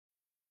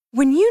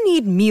When you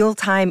need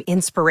mealtime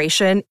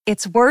inspiration,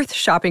 it's worth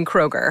shopping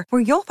Kroger,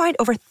 where you'll find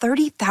over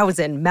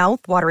 30,000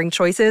 mouth-watering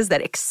choices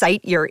that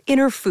excite your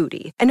inner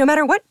foodie. And no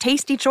matter what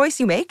tasty choice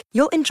you make,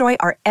 you'll enjoy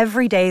our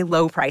everyday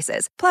low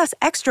prices, plus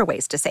extra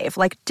ways to save,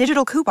 like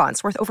digital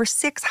coupons worth over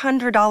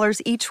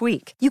 $600 each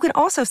week. You can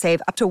also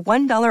save up to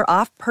 $1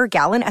 off per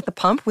gallon at the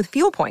pump with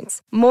fuel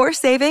points. More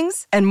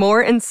savings and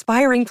more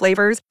inspiring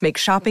flavors make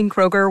shopping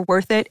Kroger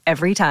worth it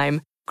every time.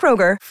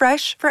 Kroger,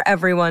 fresh for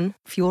everyone.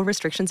 Fuel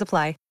restrictions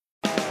apply.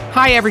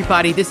 Hi,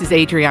 everybody. This is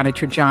Adriana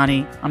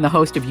Trajani. I'm the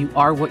host of You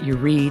Are What You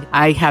Read.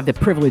 I have the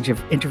privilege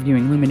of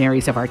interviewing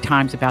luminaries of our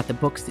times about the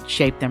books that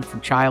shaped them from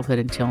childhood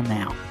until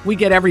now. We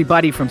get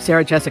everybody from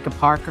Sarah Jessica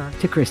Parker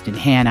to Kristen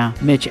Hanna,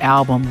 Mitch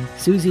Albom,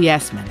 Susie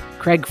Essman,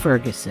 Craig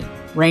Ferguson,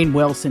 Rainn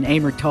Wilson,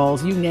 Amor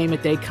Tolls, you name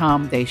it, they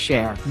come, they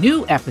share.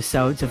 New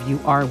episodes of You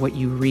Are What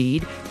You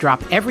Read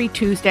drop every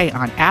Tuesday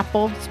on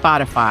Apple,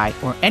 Spotify,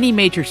 or any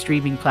major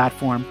streaming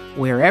platform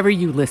wherever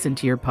you listen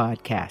to your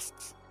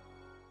podcasts.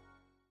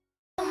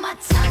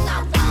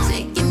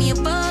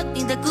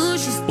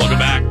 Welcome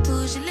back.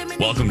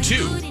 Welcome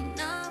to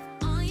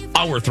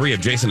Hour 3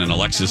 of Jason and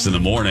Alexis in the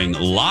Morning,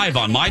 live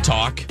on My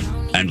Talk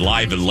and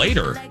live and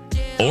later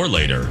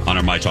on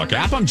our My Talk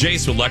app. I'm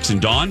Jace with Lex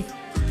and Dawn.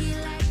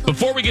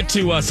 Before we get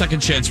to Second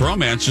Chance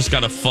Romance, just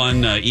got a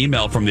fun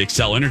email from the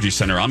Excel Energy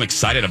Center. I'm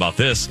excited about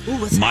this.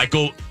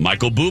 Michael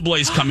Bublé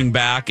is coming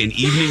back. An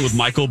evening with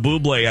Michael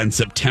Bublé on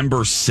September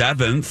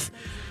 7th.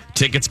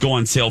 Tickets go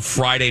on sale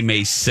Friday,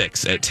 May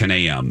 6th at 10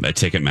 a.m. at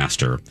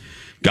Ticketmaster.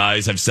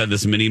 Guys, I've said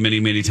this many, many,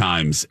 many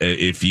times.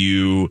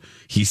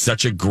 He's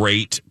such a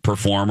great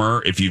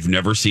performer. If you've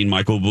never seen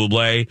Michael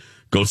Bublé,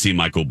 go see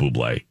Michael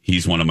Bublé.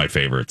 He's one of my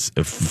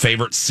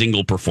favorite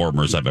single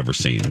performers I've ever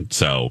seen.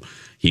 So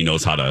he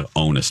knows how to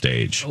own a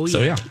stage. Oh, yeah.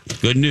 So yeah,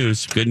 good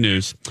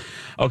news.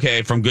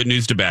 Okay, from good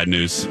news to bad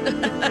news. We're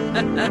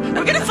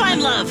going to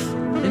find love.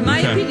 In my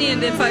opinion,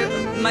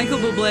 Michael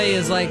Bublé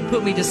is like,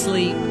 put me to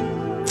sleep.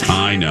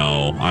 I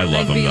know. I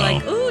love him, though. I'd be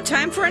like, ooh,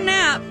 time for a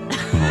nap.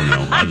 Oh,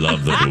 no. I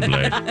love the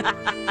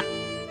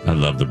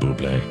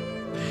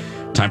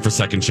Bublé. Time for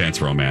Second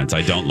Chance Romance.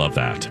 I don't love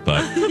that,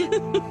 but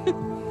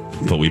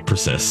we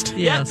persist.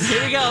 Yes.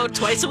 Here we go.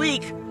 Twice a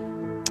week.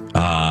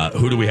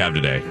 Who do we have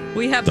today?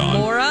 We have Dawn?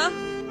 Laura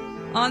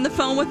on the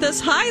phone with us.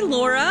 Hi,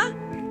 Laura.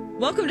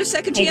 Welcome to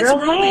Second Chance girl,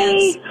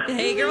 Romance. hey.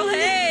 Hey, girl,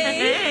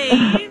 hey.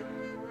 Hey.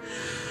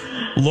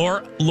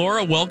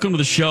 Laura, welcome to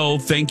the show.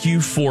 Thank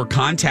you for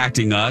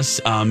contacting us.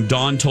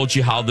 Dawn told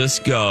you how this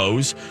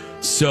goes,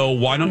 so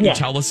why don't you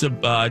tell us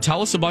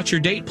about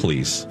your date,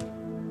 please?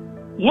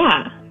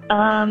 Yeah,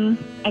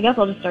 I guess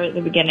I'll just start at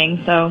the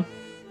beginning. So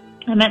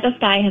I met this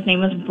guy. His name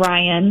was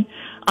Brian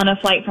on a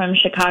flight from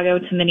Chicago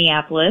to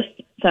Minneapolis.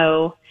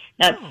 So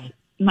that's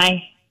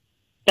my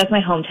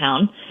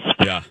hometown.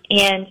 Yeah,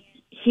 and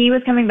he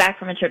was coming back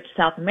from a trip to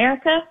South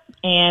America,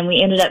 and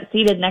we ended up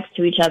seated next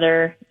to each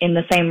other in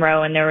the same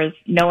row, and there was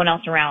no one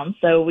else around.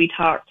 So we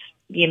talked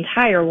the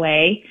entire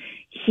way.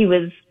 He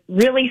was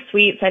really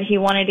sweet, said he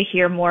wanted to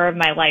hear more of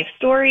my life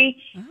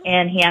story,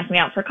 and he asked me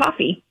out for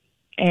coffee.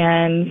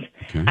 And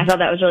I thought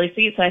that was really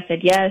sweet, so I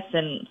said yes.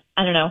 And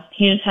I don't know,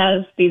 he just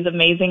has these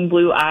amazing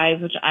blue eyes,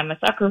 which I'm a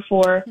sucker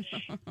for,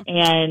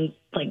 and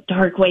like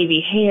dark wavy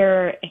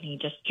hair, and he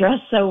just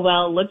dressed so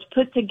well, looked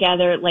put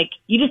together. Like,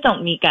 you just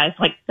don't meet guys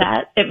like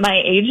that at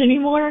my age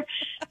anymore.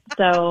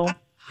 So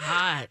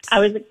Hot. I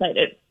was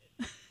excited.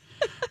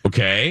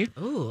 Okay.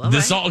 Ooh,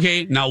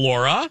 Okay, now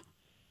Laura,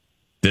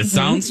 this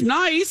sounds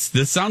nice.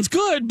 This sounds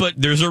good, but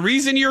there's a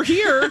reason you're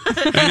here, and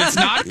it's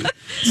not.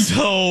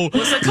 So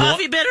was the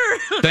coffee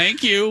bitter?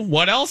 Thank you.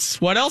 What else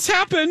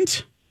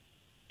happened?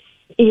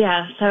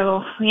 Yeah,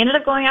 so we ended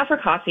up going out for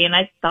coffee, and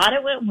I thought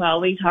it went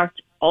well. We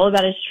talked all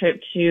about his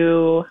trip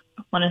to,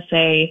 I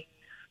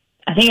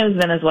think it was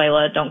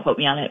Venezuela. Don't quote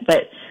me on it.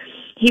 But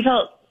he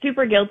felt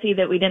super guilty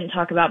that we didn't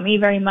talk about me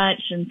very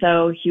much, and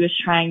so he was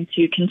trying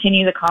to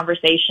continue the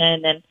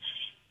conversation. And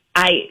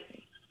I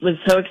was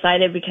so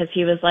excited because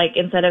he was like,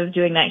 instead of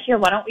doing that here,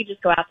 why don't we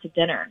just go out to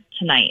dinner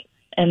tonight?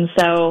 And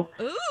so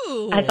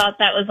I thought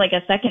that was like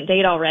a second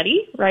date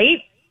already,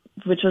 right?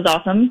 Which was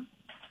awesome.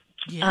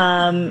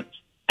 Yeah.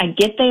 I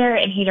get there,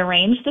 and he'd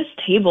arranged this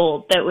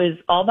table that was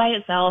all by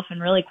itself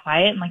and really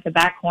quiet in like the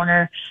back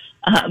corner,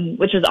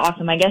 which was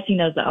awesome. I guess he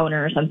knows the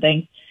owner or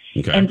something.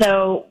 Okay. And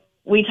so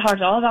we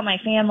talked all about my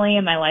family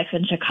and my life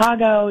in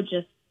Chicago,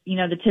 just,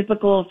 the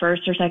typical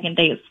first or second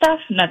date stuff,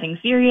 nothing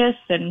serious.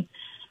 And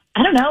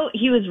I don't know,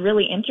 he was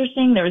really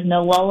interesting. There was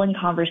no lull in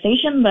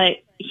conversation, but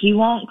he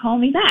won't call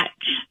me back.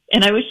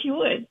 And I wish he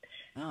would.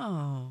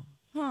 Oh.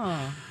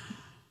 Huh.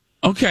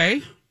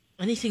 Okay.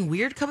 Anything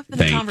weird come up in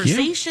the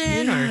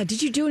conversation? Yeah.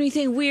 Did you do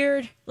anything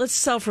weird? Let's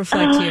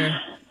self-reflect here.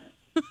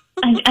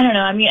 I don't know.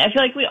 I mean, I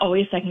feel like we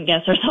always second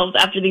guess ourselves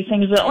after these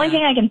things. But the only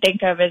thing I can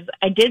think of is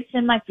I did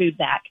send my food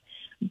back,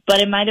 but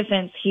in my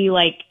defense, he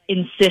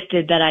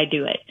insisted that I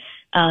do it.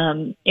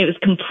 It was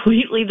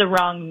completely the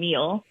wrong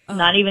meal,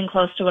 not even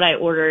close to what I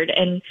ordered.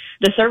 And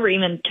the server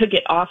even took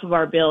it off of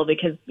our bill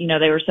because, they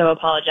were so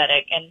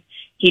apologetic. And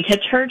he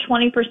tipped her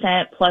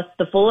 20% plus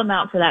the full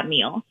amount for that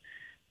meal.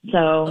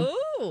 So,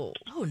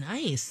 Oh,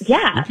 nice.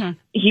 yeah, Okay.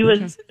 he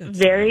was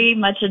very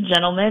much a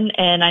gentleman,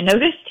 and I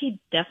noticed he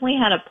definitely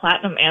had a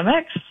platinum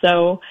Amex,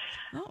 so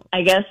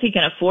I guess he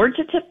can afford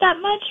to tip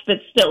that much,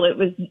 but still, it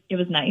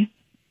was nice.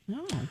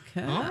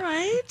 Okay. All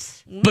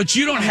right. But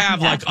you don't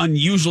have like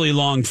unusually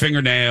long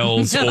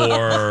fingernails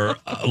or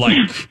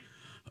like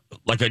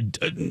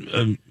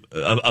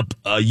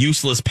a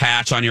useless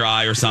patch on your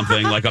eye or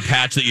something, like a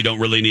patch that you don't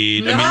really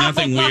need. I mean,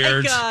 nothing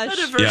weird. An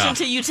aversion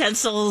to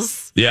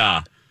utensils.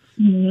 Yeah.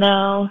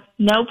 No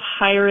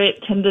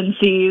pirate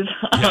tendencies.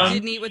 Yeah. You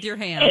didn't eat with your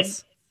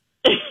hands.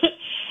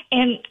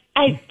 And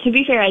to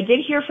be fair, I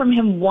did hear from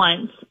him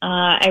once.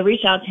 I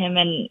reached out to him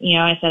and,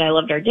 I said I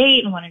loved our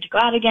date and wanted to go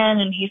out again.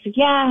 And he said,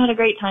 yeah, I had a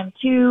great time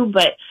too.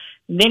 But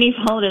then he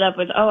followed it up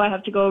with, I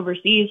have to go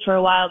overseas for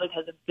a while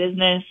because of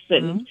business.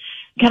 And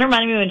kind of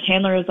reminded me when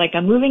Chandler was like,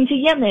 I'm moving to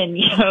Yemen.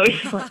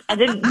 I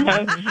didn't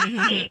know.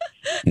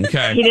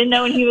 Okay. He didn't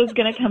know when he was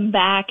going to come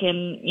back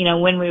and,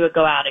 when we would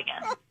go out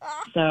again.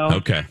 So.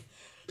 Okay.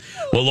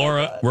 Well,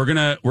 Laura, we're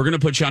gonna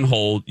put you on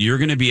hold. You're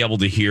gonna be able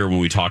to hear when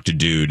we talk to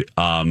Dude.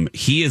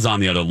 He is on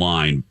the other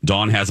line.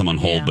 Dawn has him on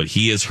hold, but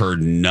he has heard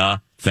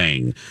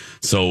nothing.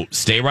 So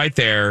stay right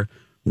there.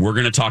 We're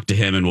gonna talk to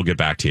him, and we'll get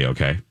back to you.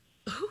 Okay.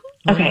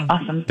 Okay.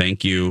 Awesome.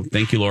 Thank you,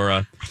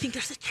 Laura. I think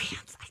there's a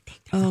chance.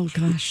 Oh,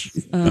 gosh.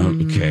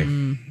 Okay. I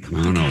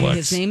don't know what.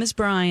 His name is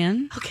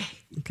Brian.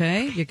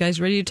 Okay. You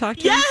guys ready to talk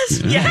to him?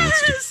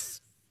 Yes.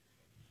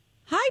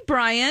 Hi,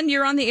 Brian.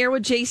 You're on the air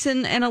with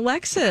Jason and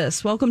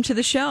Alexis. Welcome to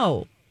the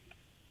show.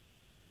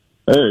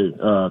 Hey,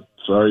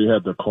 sorry you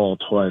had to call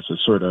twice. I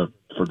sort of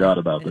forgot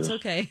about this. It's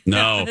okay.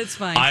 No, it's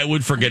fine. I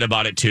would forget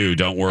about it too.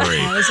 Don't worry.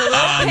 I was a little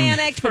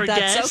panicked, but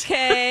that's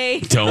okay.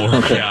 Don't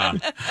worry. Yeah.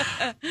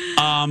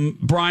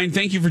 Brian,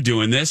 thank you for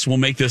doing this. We'll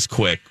make this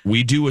quick.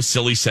 We do a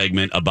silly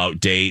segment about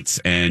dates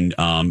and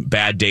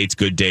bad dates,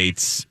 good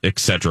dates,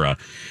 etc.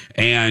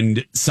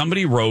 And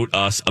somebody wrote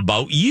us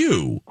about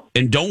you.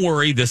 And don't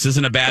worry, this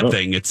isn't a bad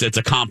thing. It's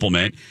a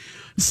compliment.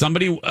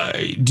 Somebody,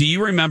 do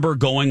you remember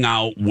going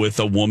out with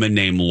a woman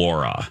named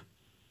Laura?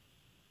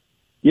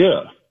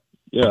 Yeah,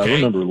 Okay. I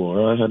remember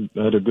Laura.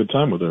 I had a good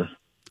time with her.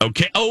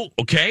 Okay. Oh,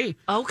 okay.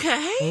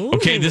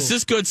 Okay, this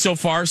is good so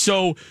far.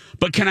 So,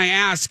 but can I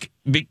ask,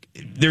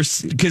 there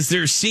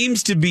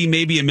seems to be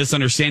maybe a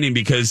misunderstanding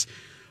because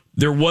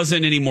there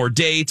wasn't any more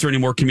dates or any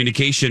more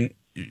communication.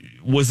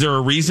 Was there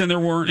a reason there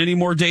weren't any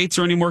more dates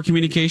or any more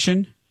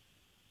communication?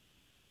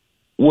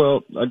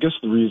 Well, I guess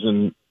the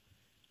reason,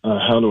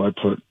 how do I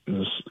put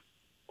this?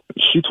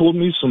 She told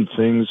me some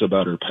things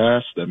about her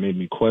past that made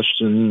me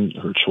question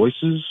her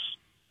choices.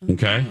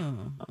 Okay.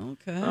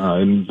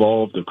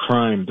 Involved a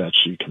crime that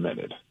she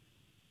committed.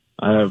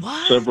 I have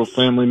several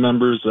family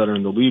members that are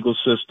in the legal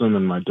system,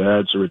 and my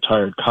dad's a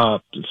retired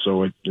cop, and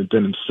so it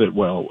didn't sit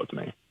well with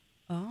me.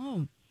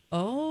 Oh,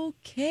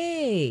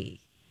 okay.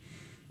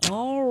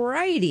 All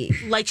righty.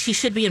 Like she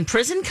should be in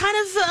prison kind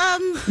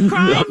of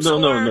crimes?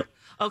 No.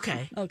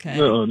 Okay.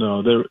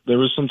 No. There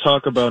was some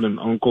talk about an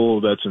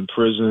uncle that's in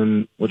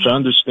prison, which I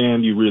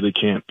understand you really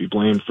can't be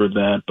blamed for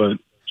that, but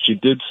she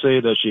did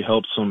say that she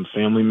helped some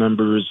family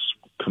members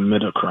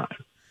commit a crime.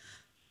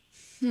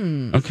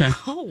 Okay.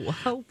 Oh,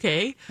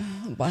 okay.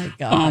 Oh, my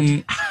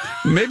God.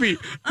 Maybe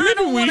I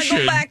don't we want to should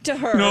go back to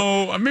her.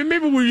 No, I mean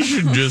maybe we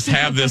should just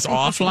have this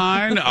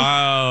offline.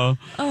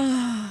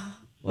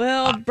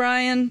 Well,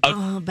 Brian.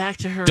 Back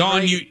to her.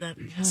 Dawn,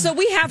 So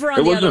we have her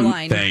on the other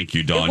line. Thank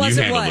you, Dawn. You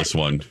handled this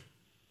one.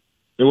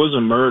 It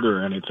wasn't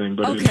murder or anything,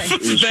 but Okay.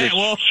 it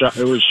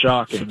was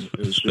shocking. It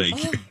was just,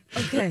 Thank you.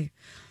 Okay.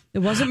 It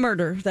wasn't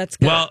murder. That's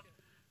good. Well,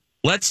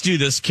 let's do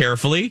this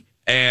carefully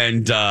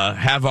and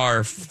have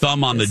our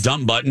thumb on the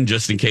dump button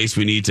just in case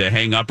we need to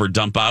hang up or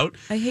dump out.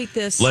 I hate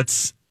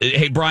this.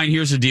 Hey, Brian,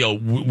 here's the deal.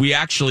 We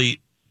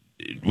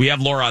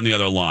have Laura on the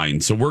other line,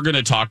 so we're going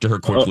to talk to her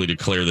quickly to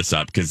clear this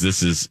up because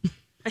this is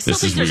I still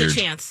think there's weird. A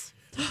chance.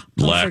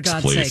 Lex, for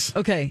God's please. sake.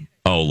 Okay.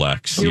 Oh,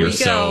 Lex, Here you're we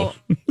go.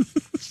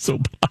 so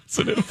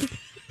positive.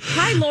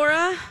 Hi,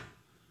 Laura.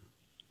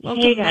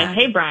 Welcome Hey, guys. back.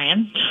 Hey,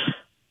 Brian.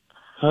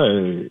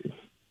 hey.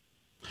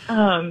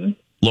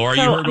 Laura,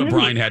 you So heard what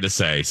Brian had to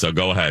say, so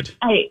go ahead.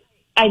 I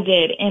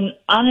did. And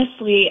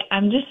honestly,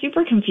 I'm just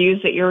super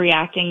confused that you're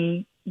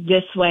reacting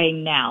this way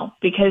now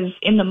because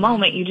in the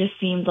moment you just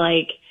seemed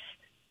like,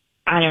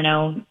 I don't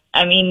know.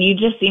 I mean, you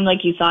just seemed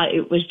like you thought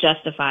it was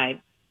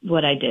justified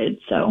what I did.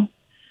 So.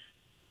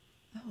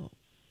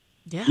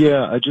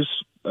 Yeah,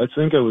 I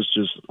think I was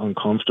just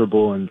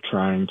uncomfortable and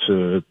trying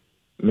to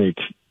make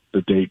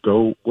the date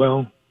go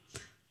well.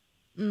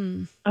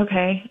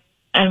 Okay.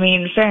 I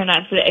mean, fair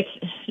enough.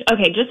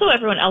 Okay, just so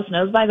everyone else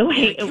knows, by the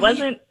way, it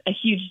wasn't a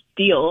huge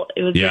deal.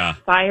 It was this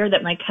fire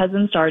that my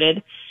cousin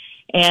started,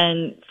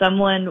 and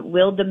someone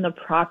willed them the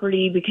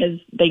property because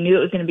they knew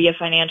it was going to be a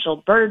financial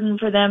burden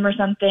for them or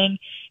something,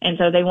 and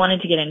so they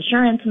wanted to get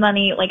insurance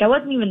money. Like, I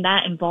wasn't even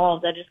that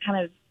involved. I just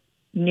kind of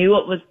knew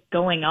what was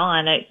going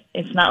on.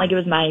 It's not like it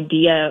was my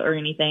idea or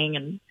anything,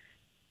 and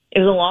it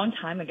was a long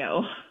time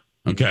ago.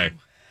 Okay.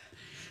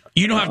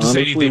 You don't have to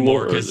say anything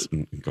more. Go ahead.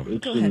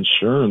 It's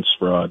insurance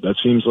fraud. That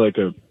seems like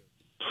a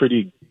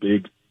pretty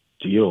big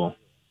deal.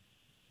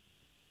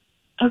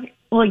 Okay.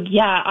 Well,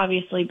 yeah,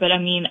 obviously, but I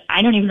mean,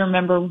 I don't even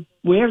remember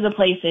where the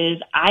place is.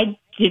 I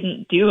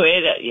didn't do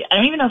it. I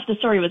don't even know if the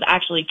story was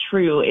actually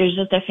true. It was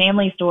just a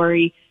family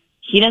story.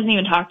 He doesn't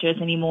even talk to us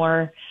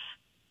anymore.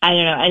 I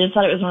don't know. I just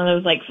thought it was one of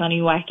those like funny,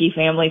 wacky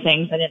family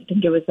things. I didn't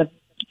think it was a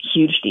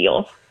huge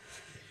deal.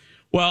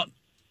 Well,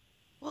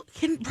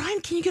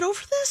 Brian, can you get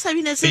over this? I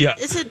mean, is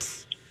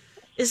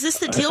this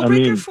the deal I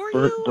breaker mean, for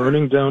you?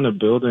 burning down a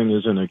building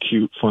isn't a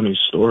cute, funny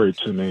story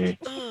to me.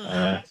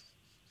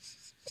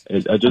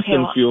 I just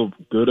didn't feel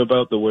good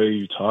about the way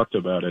you talked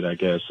about it, I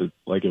guess. It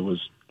was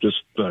just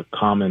a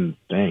common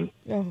thing.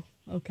 Oh,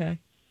 okay.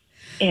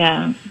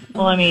 Yeah.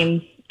 Well, I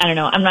mean, I don't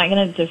know. I'm not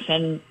going to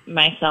defend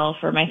myself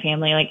or my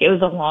family. Like, it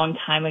was a long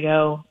time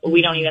ago.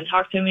 We don't even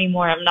talk to him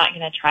anymore. I'm not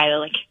going to try to,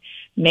 like,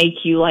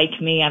 make you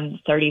like me. I'm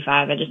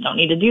 35. I just don't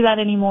need to do that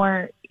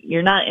anymore.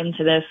 You're not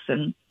into this,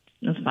 and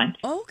that's fine.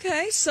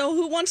 Okay, so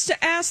who wants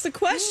to ask the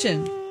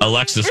question?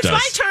 Alexis It's does.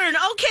 my turn.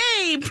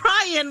 Okay,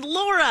 Brian,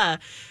 Laura.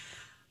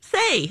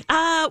 Say,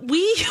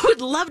 we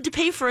would love to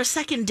pay for a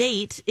second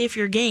date if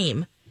you're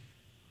game.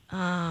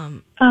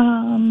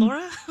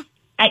 Laura?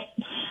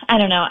 I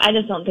don't know. I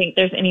just don't think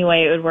there's any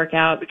way it would work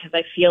out because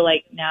I feel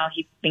like now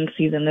he thinks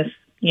he's in this,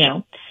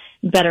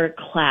 better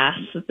class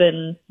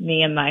than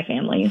me and my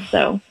family.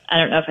 So I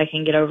don't know if I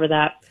can get over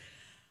that.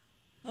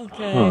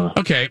 Okay.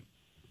 Okay.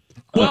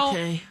 Well,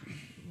 Okay.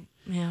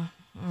 Yeah.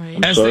 All right.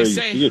 I'm As sorry they you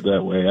say- see it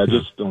that way. I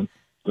just don't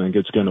think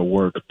it's going to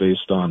work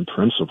based on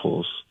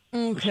principles.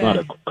 Okay. It's not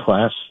a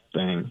class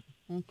thing.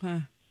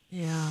 Okay.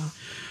 Yeah.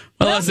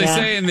 well, as they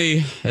say in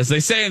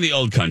the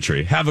old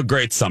country, have a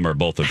great summer,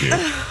 both of you.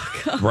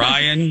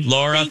 Brian,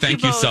 Laura,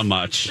 thank you both. so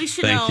much. At least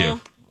you Thank know.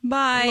 you.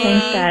 Bye.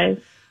 Thanks, guys.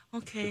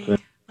 Okay.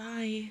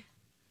 Bye.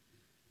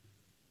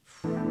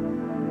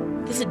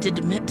 Guess it did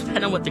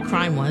depend on what the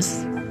crime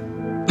was.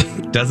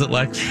 Does it,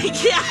 Lex?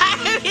 Yeah,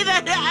 I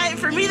mean,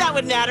 for me that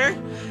would matter.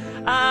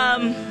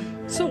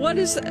 So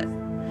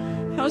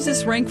how's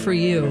this rank for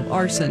you?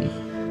 Arson.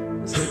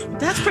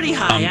 That's pretty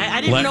high.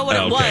 I didn't know what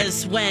it okay.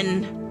 was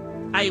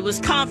when I was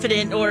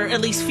confident or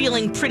at least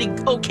feeling pretty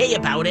okay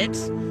about it.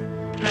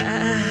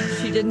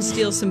 She didn't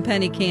steal some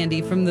penny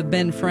candy from the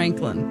Ben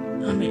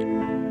Franklin. I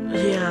mean,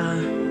 yeah. I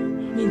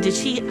mean, did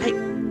she?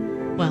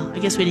 Well, I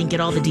guess we didn't get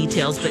all the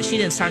details, but she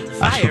didn't start the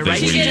fire,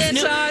 right? we She didn't.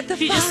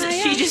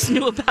 she just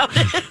knew about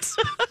it.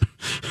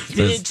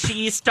 Did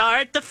she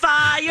start the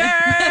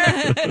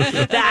fire?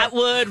 That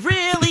would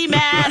really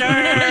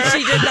matter.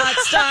 She did not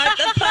start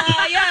the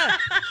fire.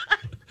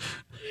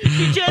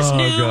 She just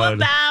knew God.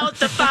 about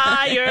the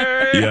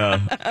fire. Yeah.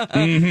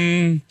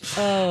 Mm-hmm.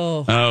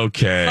 Oh.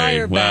 Okay.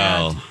 Fire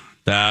well, bat.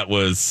 that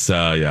was,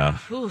 yeah.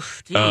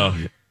 Oof, dude. Oh,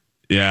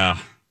 yeah.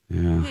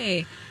 Yeah.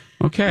 Hey.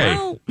 Okay.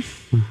 Well,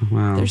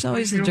 Wow. there's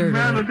always a dirt.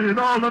 And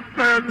all the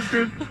fans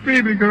just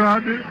screaming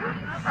around it.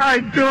 I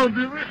told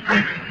you,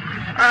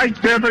 I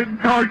never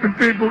talk to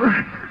people.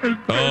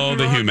 Oh,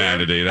 the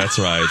humanity. That's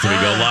right. So we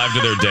go live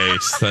to their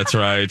dates. That's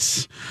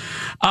right.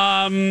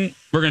 We're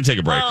going to take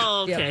a break.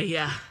 Oh, okay,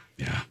 yeah.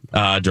 Yeah.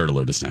 Dirt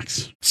Alert is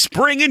next.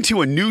 Spring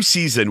into a new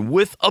season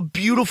with a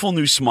beautiful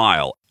new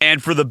smile.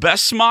 And for the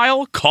best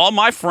smile, call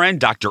my friend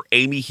Dr.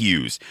 Amy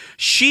Hughes.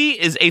 She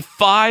is a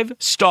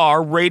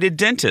 5-star rated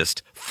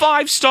dentist.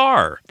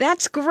 5-star.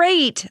 That's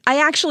great.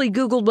 I actually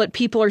Googled what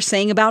people are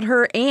saying about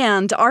her,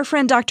 and our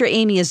friend Dr.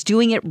 Amy is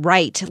doing it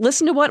right.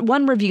 Listen to what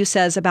one review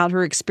says about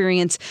her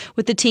experience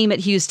with the team at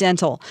Hughes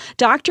Dental.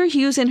 Dr.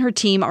 Hughes and her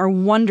team are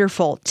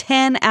wonderful.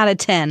 10 out of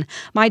 10.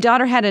 My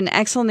daughter had an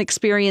excellent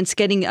experience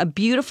getting a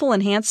beautiful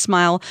enhanced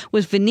smile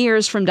with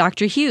veneers from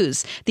Dr.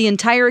 Hughes. The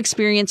entire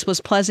experience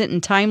was pleasant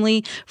and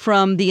timely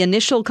from the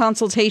initial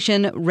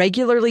consultation,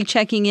 regularly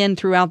checking in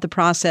throughout the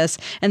process,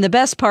 and the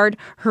best part,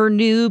 her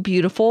new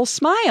beautiful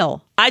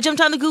smile. I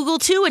jumped on the Google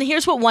too, and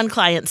here's what one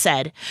client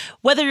said.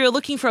 Whether you're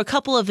looking for a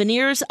couple of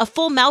veneers, a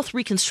full mouth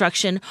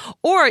reconstruction,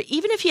 or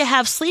even if you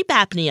have sleep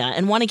apnea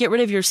and want to get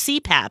rid of your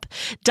CPAP,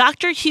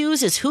 Dr.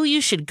 Hughes is who you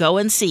should go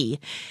and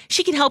see.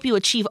 She can help you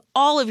achieve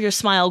all of your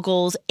smile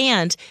goals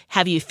and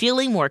have you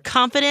feeling more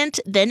confident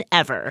than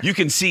ever. You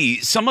can see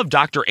some of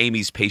Dr.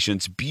 Amy's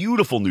patients'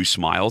 beautiful new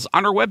smiles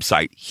on her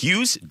website,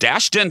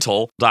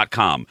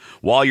 hughes-dental.com.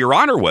 While you're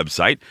on her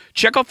website,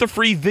 check out the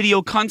free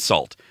video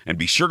consult and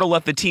be sure to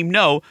let the team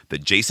know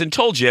that Jason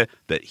told you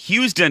that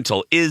Hughes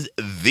Dental is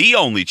the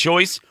only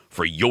choice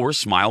for your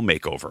smile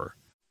makeover.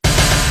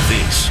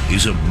 This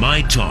is a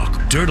My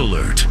Talk Dirt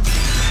Alert.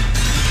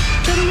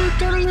 Dirt alert,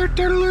 dirt alert,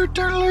 dirt alert,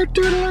 dirt alert,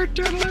 dirt alert,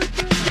 dirt alert.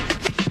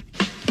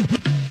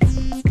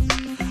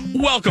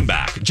 Welcome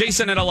back.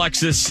 Jason and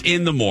Alexis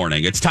in the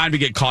morning. It's time to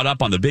get caught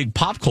up on the big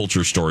pop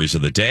culture stories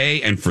of the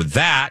day. And for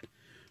that,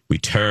 we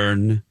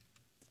turn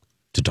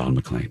to Don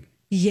McLean.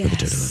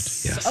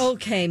 Yes. Yes.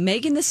 Okay.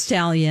 Megan Thee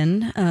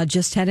Stallion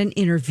just had an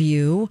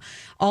interview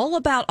all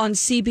about on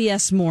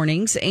CBS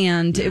Mornings,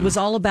 and it was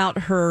all about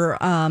her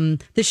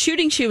the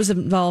shooting she was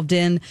involved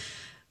in.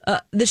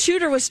 The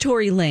shooter was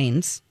Tory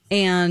Lanez,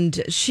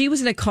 and she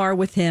was in a car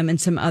with him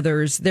and some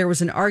others. There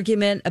was an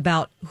argument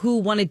about who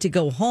wanted to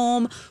go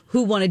home,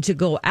 who wanted to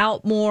go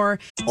out more.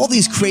 All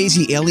these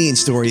crazy alien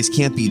stories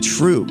can't be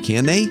true,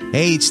 can they?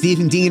 Hey, it's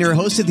Stephen Diener,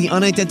 host of the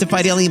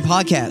Unidentified Alien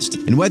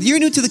Podcast. And whether you're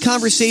new to the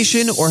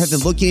conversation or have been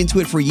looking into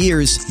it for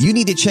years, you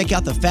need to check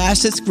out the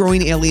fastest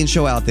growing alien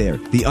show out there,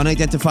 the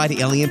Unidentified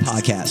Alien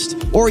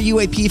Podcast, or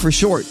UAP for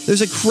short.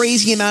 There's a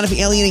crazy amount of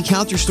alien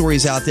encounter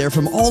stories out there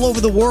from all over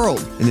the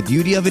world. And the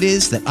beauty of it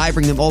is that I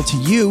bring them all to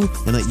you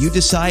and let you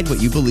decide what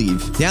you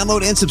believe.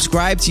 Download and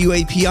subscribe to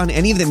UAP on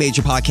any of the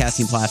major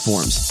podcasting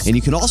platforms. And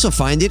you can also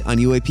find it on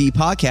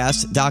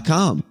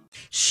UAPpodcast.com.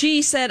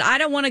 She said, I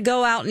don't want to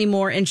go out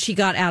anymore, and she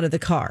got out of the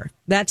car.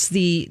 That's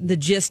the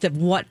gist of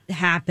what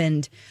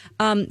happened.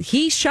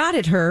 He shot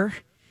at her,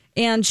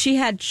 and she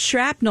had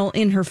shrapnel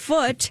in her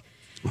foot.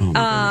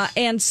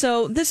 And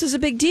so this is a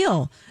big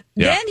deal.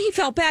 Yeah. Then he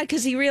felt bad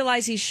because he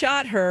realized he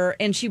shot her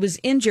and she was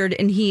injured,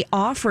 and he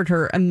offered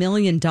her $1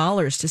 million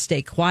to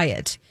stay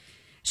quiet.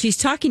 She's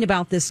talking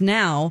about this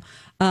now.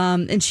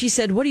 And she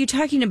said, what are you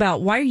talking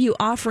about? Why are you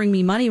offering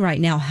me money right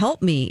now?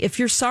 Help me. If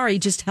you're sorry,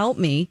 just help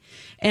me.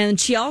 And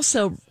she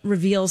also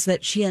reveals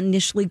that she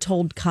initially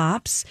told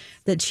cops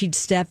that she'd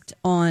stepped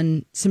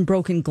on some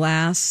broken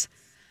glass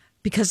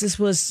because this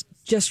was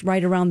just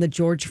right around the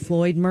George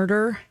Floyd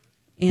murder.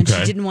 And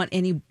she didn't want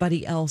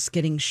anybody else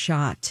getting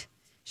shot.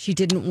 She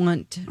didn't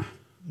want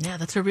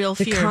that's a real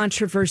the fear.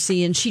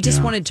 Controversy. And she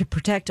just wanted to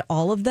protect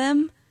all of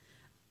them.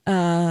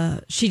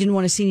 She didn't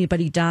want to see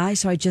anybody die,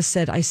 so I just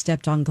said I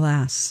stepped on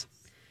glass.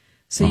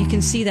 So you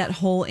can see that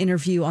whole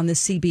interview on the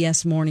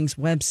CBS Mornings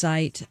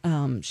website.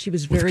 She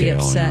was very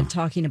upset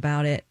talking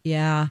about it.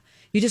 Yeah,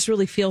 you just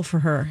really feel for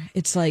her.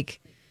 It's like,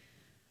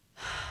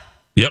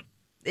 yep,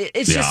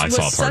 it's just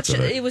was such.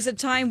 It was a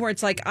time where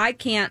it's like I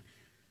can't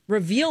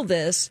reveal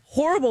this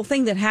horrible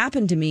thing that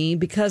happened to me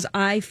because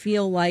I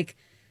feel like,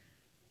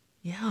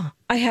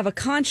 I have a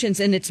conscience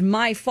and it's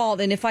my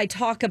fault. And if I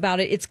talk about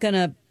it, it's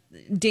gonna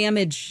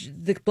damage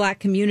the Black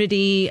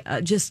community.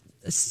 Just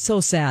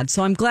so sad.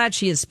 So I'm glad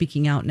she is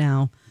speaking out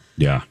now.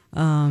 Yeah.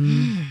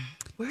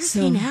 Where is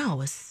he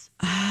now?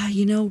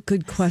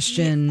 Good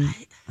question.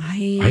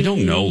 I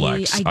don't know,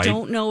 Lex. I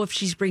don't know if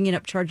she's bringing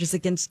up charges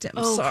against him.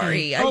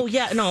 Okay. Sorry.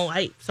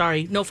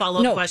 Sorry. No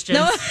follow-up questions.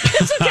 No,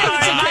 it's okay.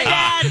 Sorry, my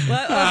bad.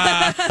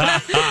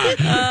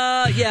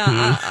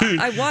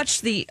 I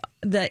watched the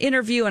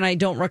interview and I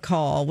don't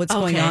recall what's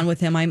going on with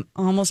him. I'm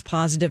almost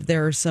positive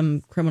there are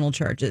some criminal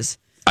charges.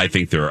 I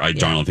think I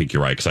don't think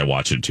you're right because I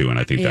watched it too, and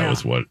I think that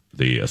was what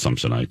the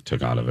assumption I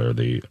took out of it, or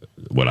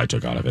what I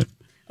took out of it.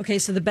 Okay,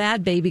 so the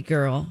bad baby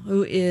girl,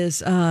 who is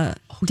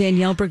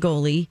Danielle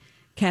Bregoli,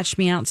 Catch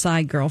Me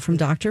Outside girl from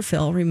Dr.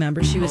 Phil.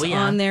 Remember, she was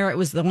on there. It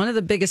was one of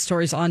the biggest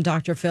stories on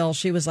Dr. Phil.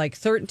 She was like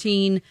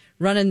 13,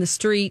 running the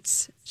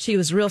streets. She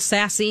was real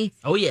sassy.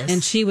 Oh, yes.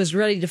 And she was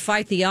ready to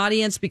fight the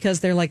audience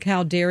because they're like,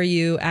 how dare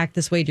you act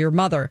this way to your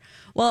mother?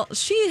 Well,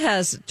 she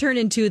has turned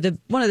into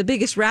one of the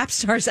biggest rap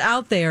stars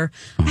out there.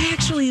 I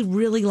actually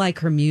really like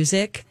her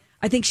music.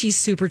 I think she's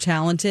super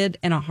talented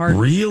and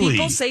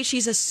people say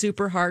she's a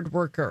super hard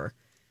worker.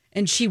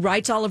 And she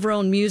writes all of her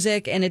own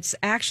music, and it's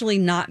actually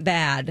not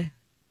bad.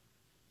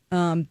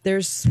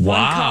 There's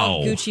one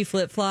called Gucci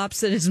Flip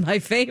Flops that is my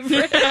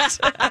favorite.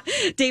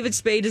 David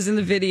Spade is in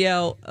the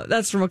video.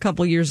 That's from a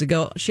couple years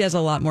ago. She has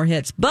a lot more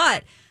hits.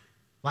 But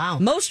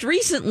most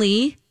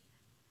recently,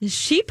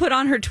 she put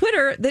on her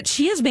Twitter that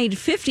she has made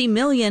 $50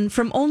 million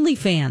from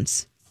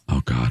OnlyFans.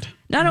 Oh, God.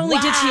 Not only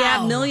did she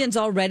have millions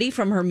already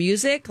from her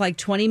music, like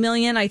 20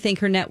 million, I think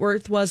her net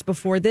worth was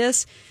before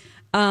this.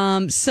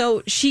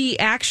 So she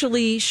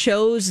actually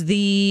shows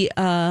the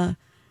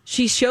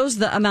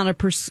amount of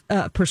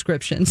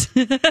prescriptions,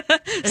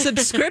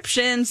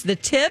 subscriptions, the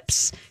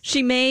tips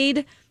she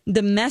made,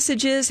 the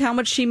messages, how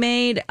much she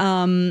made.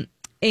 And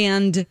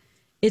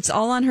it's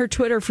all on her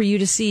Twitter for you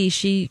to see.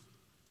 She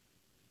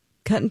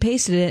cut and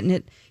pasted it,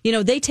 and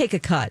they take a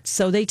cut.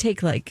 So they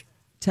take like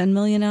 10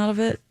 million out of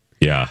it.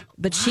 Yeah.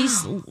 But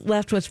she's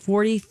left with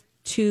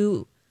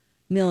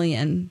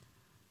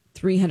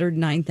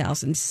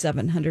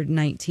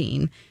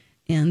 42,309,719.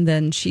 And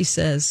then she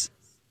says,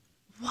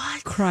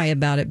 "What? Cry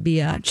about it,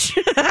 biatch."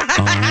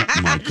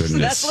 Oh, my goodness. So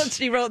that's what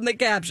she wrote in the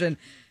caption.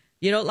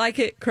 You don't like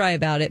it? Cry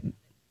about it,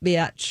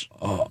 biatch.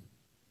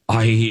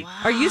 Are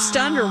you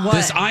stunned or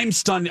what? I'm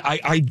stunned.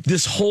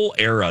 This whole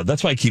era,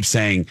 that's why I keep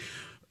saying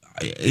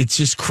it's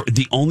just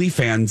the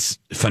OnlyFans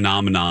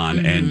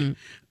phenomenon and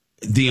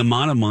the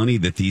amount of money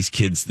that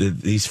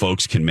these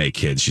folks can make.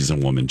 Kids, she's a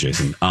woman,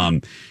 Jason.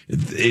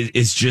 It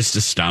is just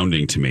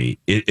astounding to me.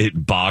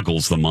 It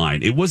boggles the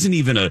mind. It wasn't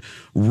even a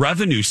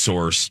revenue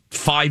source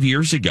 5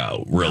 years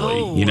ago,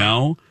 really.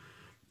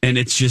 And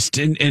it's just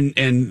and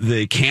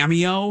the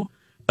Cameo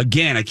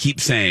again. I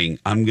keep saying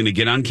I'm going to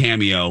get on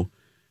Cameo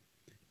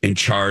and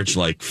charge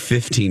like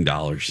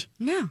 $15.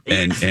 Yeah,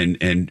 and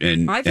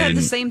I've had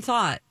the same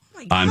thought.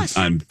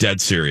 I'm dead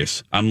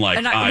serious. I'm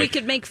like, and we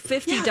could make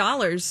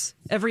 $50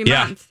 every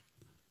month.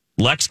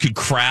 Lex could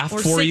craft or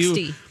for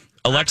 60. you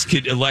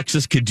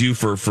Alexis could do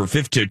for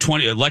 50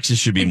 20. Alexis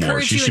should be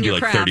more. She should be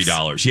like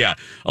 $30. Yeah,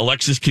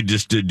 Alexis could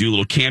just do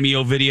little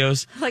cameo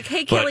videos. Like,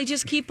 hey, Kelly,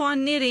 just keep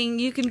on knitting.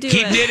 You can do it.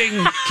 Keep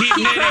knitting. Keep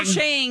knitting.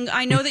 Crocheting.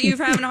 I know that you're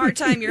having a hard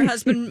time. Your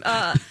husband,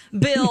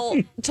 Bill,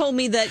 told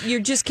me that you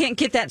just can't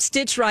get that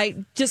stitch right.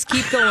 Just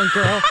keep going,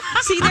 girl.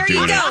 See, there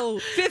you go.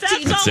 $15,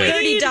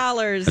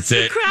 $30. That's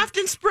it. Craft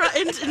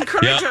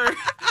encourager.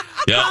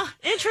 Yep.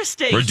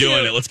 Interesting. We're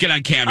doing it. Let's get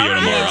on Cameo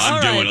tomorrow.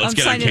 I'm doing it. Let's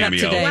get on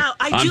Cameo. Wow,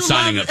 I'm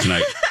signing up tonight.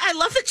 I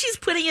love that she's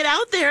putting it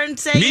out there and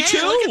saying, Me too.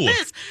 Hey, look at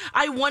this.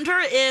 I wonder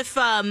if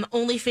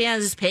OnlyFans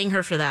is paying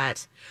her for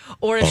that.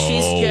 Or if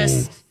she's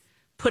just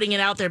putting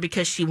it out there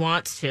because she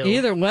wants to.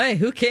 Either way,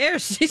 who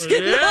cares? She's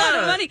getting a lot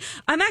of money.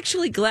 I'm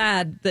actually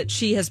glad that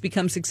she has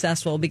become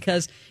successful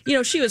because,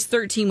 she was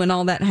 13 when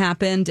all that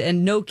happened,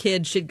 and no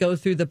kid should go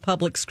through the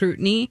public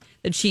scrutiny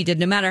that she did,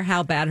 no matter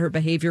how bad her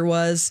behavior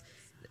was.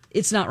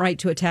 It's not right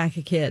to attack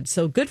a kid.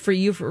 So good for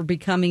you for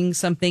becoming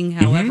something,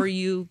 however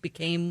you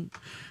became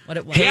what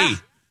it was. Hey,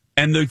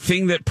 and the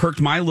thing that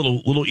perked my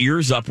little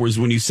ears up was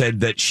when you said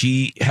that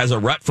she has a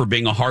rep for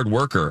being a hard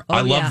worker.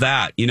 I love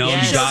that. You she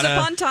goes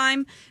up on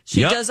time.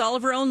 She does all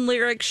of her own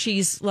lyrics.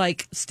 She's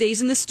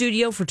stays in the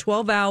studio for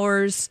 12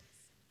 hours.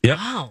 Yep.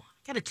 Wow.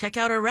 Got to check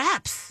out her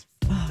raps.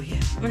 Oh, yeah.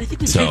 I mean, I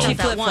think we checked out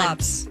that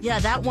flip-flops. one. Yeah,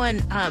 that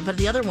one, but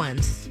the other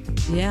ones.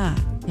 Yeah.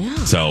 Yeah.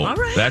 So all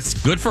right. that's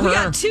good for her. We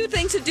got 2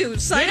 things to do.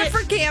 Sign up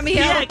for Cameo.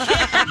 Yeah,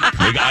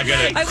 I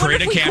got to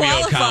create a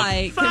Cameo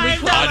account.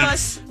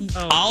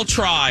 $5. I'll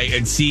try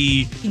and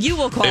see. You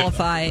will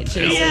qualify.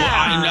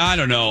 I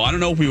don't know. I don't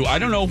know if we will. I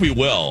don't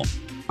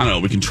know.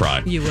 We can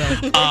try. You will.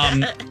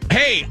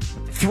 Hey,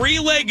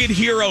 3-legged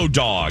hero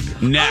dog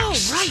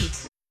next. Oh, right.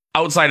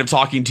 Outside of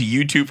talking to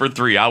you two for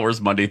 3 hours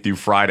Monday through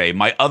Friday,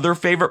 my other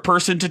favorite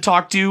person to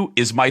talk to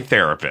is my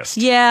therapist.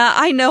 Yeah,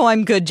 I know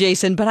I'm good,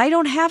 Jason, but I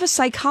don't have a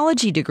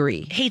psychology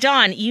degree. Hey,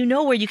 Dawn, you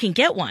know where you can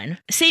get one.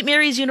 St.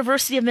 Mary's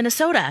University of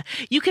Minnesota.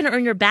 You can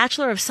earn your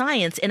Bachelor of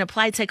Science in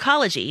Applied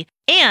Psychology,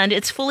 and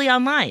it's fully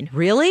online.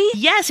 Really?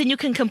 Yes, and you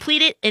can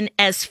complete it in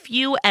as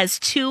few as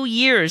 2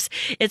 years.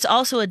 It's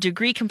also a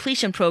degree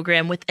completion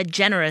program with a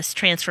generous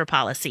transfer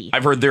policy.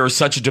 I've heard there is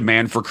such a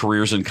demand for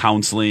careers in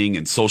counseling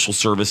and social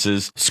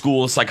services,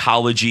 school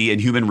psychology,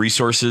 and human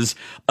resources.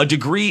 A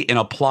degree in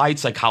applied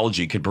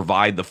psychology could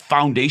provide the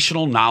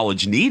foundational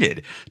knowledge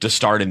needed to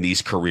start in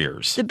these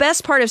careers. The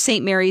best part of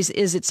St. Mary's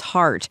is its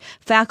heart.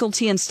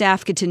 Faculty and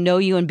staff get to know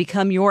you and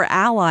become your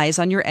allies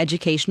on your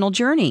educational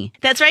journey.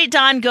 That's right,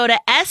 Dawn. Go to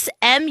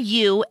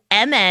smumn.edu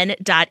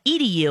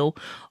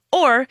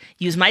or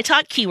use my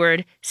talk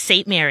keyword,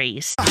 St.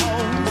 Mary's.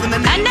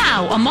 And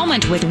now, a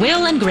moment with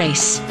Will and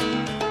Grace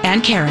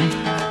and Karen.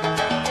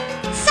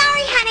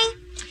 Sorry, honey.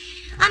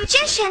 A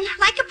magician,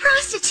 like a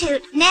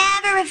prostitute,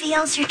 never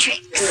reveals her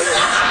tricks.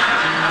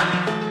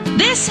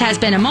 This has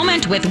been a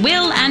moment with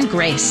Will and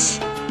Grace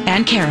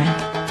and Karen.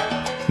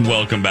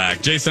 Welcome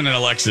back. Jason and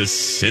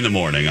Alexis in the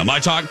morning on My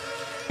Talk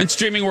and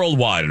streaming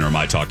worldwide on our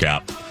My Talk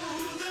app.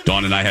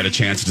 Dawn and I had a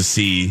chance to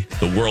see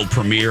the world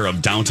premiere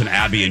of Downton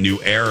Abbey: A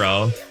New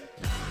Era.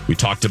 We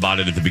talked about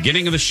it at the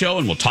beginning of the show,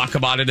 and we'll talk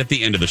about it at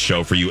the end of the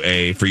show for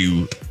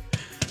you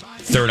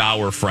third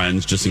hour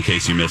friends, just in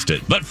case you missed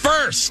it. But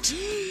first,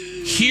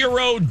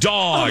 Hero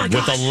Dog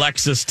with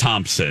Alexis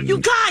Thompson.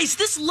 You guys,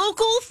 this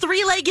local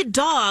 3-legged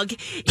dog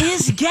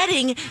is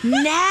getting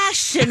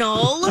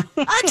national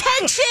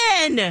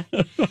attention.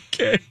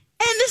 Okay. And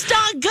this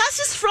dog, Gus,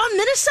 is from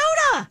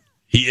Minnesota.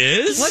 He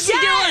is? What's he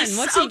doing?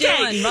 What's he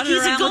doing? Running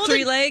around with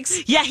 3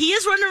 legs? Yeah, he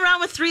is running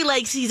around with 3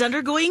 legs. He's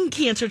undergoing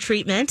cancer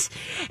treatment.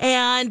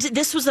 And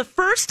this was the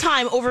first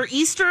time over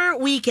Easter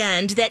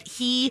weekend that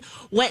he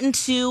went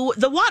into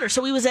the water.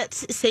 So he was at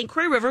St.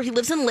 Croix River. He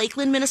lives in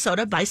Lakeland,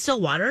 Minnesota, by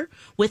Stillwater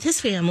with his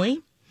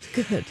family.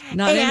 Good.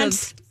 Not in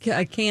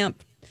a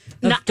camp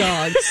of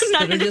dogs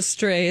that are just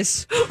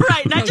strays.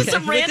 Right, not just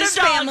some random with his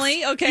dogs.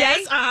 family, okay.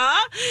 Yes,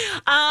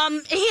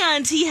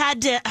 and he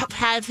had to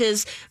have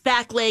his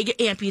back leg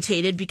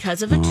amputated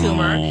because of a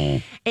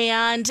tumor.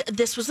 And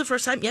this was the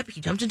first time,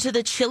 he jumped into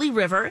the Chili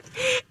River. And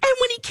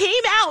when he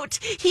came out,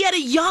 he had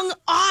a young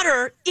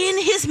otter in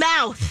his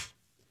mouth.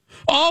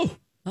 Oh!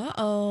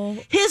 Uh-oh.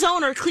 His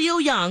owner, Cleo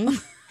Young.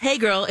 Hey,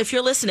 girl, if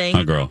you're listening.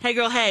 Hi, girl. Hey,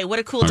 girl, hey, what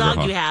a cool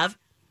dog you have.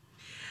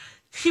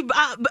 He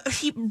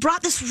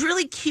brought this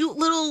really cute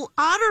little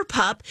otter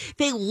pup.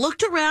 They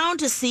looked around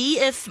to see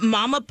if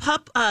Mama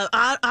Pup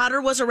Otter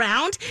was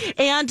around,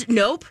 and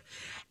nope.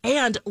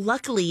 And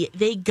luckily,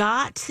 they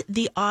got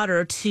the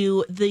otter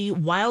to the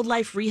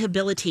Wildlife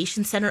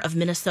Rehabilitation Center of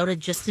Minnesota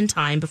just in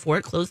time before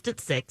it closed at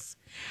 6.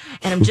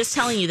 And I'm just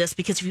telling you this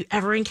because if you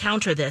ever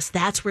encounter this,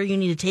 that's where you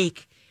need to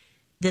take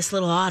this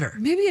little otter.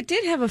 Maybe it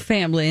did have a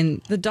family,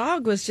 and the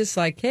dog was just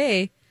like,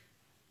 hey,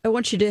 I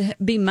want you to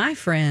be my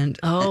friend.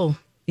 Oh.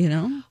 You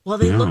know? Well,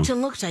 they looked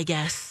and looked, I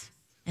guess,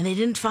 and they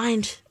didn't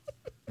find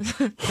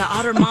the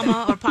otter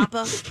mama or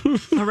papa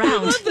around.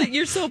 I love that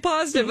you're so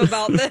positive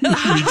about this.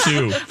 Me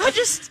too. I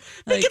just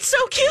think it's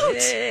so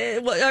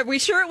cute. Well, are we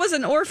sure it was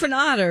an orphan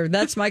otter?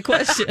 That's my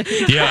question.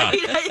 Yeah.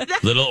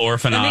 Little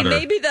orphan I otter. mean,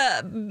 maybe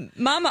the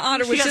mama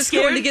otter was got just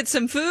scared? going to get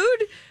some food.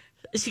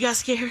 She got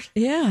scared.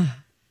 Yeah.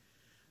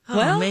 Oh,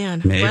 Well,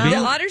 man. maybe. The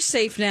Well, otter's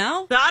safe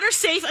now. the otter's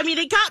safe. I mean,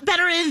 it got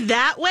better in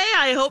that way.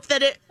 I hope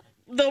that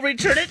they'll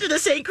return it to the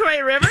St.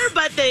 Croix River,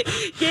 but they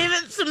gave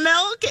it some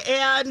milk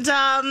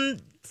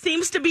and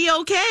seems to be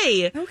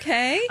okay.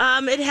 Okay.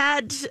 It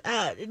had.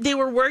 They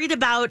were worried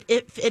about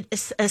if it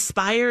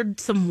aspired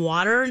some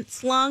water in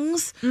its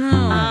lungs,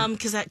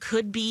 because that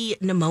could be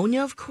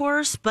pneumonia, of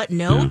course. But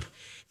nope.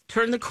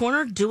 Turned the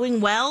corner, doing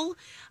well,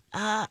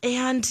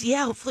 and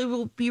hopefully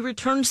we'll be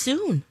returned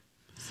soon.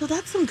 So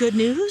that's some good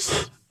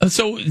news.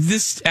 So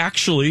this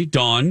actually,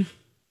 Dawn,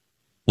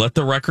 let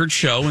the record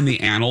show in the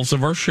annals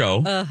of our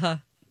show.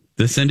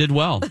 This ended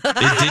well. It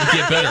did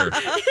get better.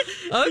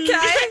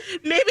 Okay.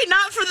 Maybe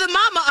not for the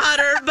mama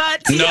otter,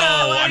 but No,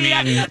 I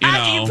mean,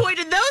 after you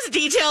pointed those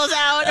details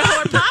out,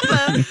 or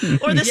Papa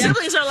or the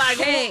siblings are like,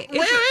 Hey,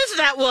 where is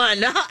that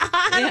one?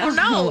 I don't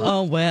know.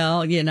 Oh,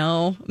 well,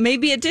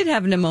 maybe it did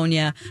have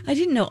pneumonia. I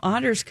didn't know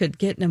otters could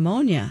get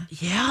pneumonia.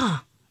 Yeah.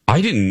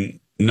 I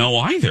didn't know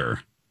either.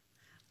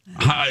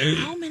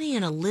 How many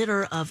in a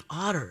litter of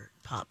otter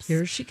pups?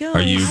 Here she goes.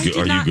 Are you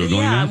Googling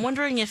Yeah, that? I'm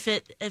wondering if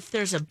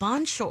there's a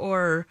bunch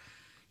or,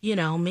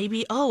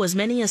 maybe, as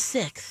many as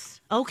 6.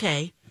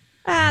 Okay.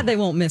 They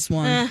won't miss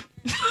one.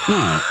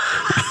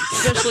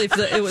 Especially if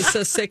it was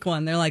a sick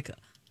one. They're like,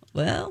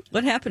 well,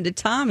 what happened to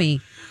Tommy?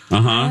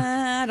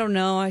 I don't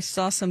know. I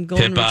saw some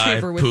golden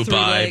retriever with 3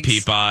 legs.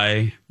 Peep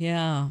eye.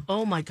 Yeah.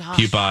 Oh, my gosh.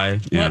 Peep eye.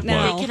 Yeah, What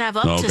now? They can have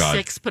up to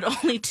 6, but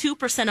only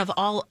 2% of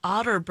all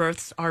otter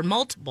births are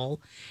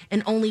multiple,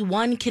 and only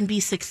 1 can be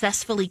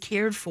successfully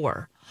cared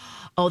for.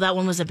 Oh, that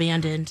one was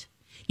abandoned.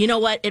 You know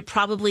what?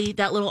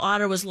 That little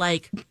otter was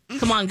like,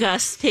 come on,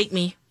 Gus, take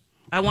me.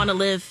 I want to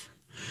live.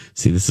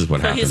 See, this is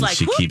what So he's happens. like,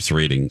 She whoop. keeps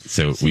reading.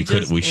 So we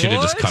should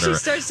have just cut her. She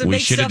starts to we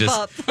make should have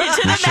stuff just up.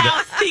 Into the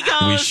mouth he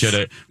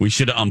goes. we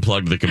should have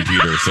unplugged the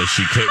computer so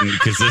she couldn't,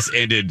 because this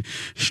ended.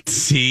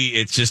 See,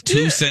 it's just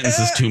 2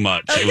 sentences too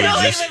much. It was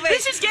No, just,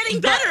 this is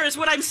getting better, is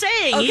what I'm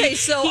saying. Okay,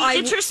 so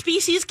he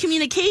interspecies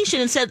communication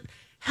and said,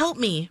 help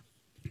me.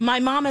 My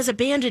mom has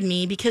abandoned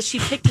me because she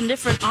picked a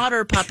different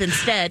otter pup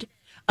instead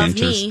of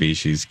me.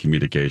 interspecies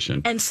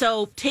communication. And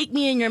so take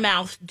me in your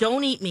mouth.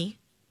 Don't eat me.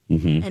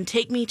 And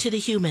take me to the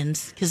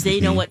humans because they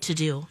know what to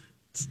do.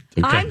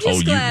 Okay. I'm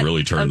just glad. You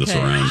really turned this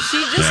around.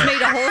 She just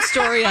made a whole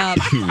story up.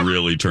 You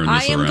really turned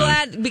this I am around.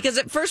 glad, because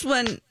at first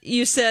when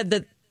you said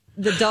that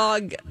the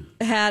dog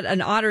had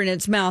an otter in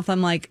its mouth,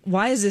 I'm like,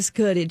 why is this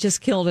good? It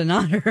just killed an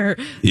otter.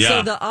 Yeah.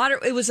 So the otter,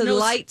 it was a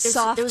light,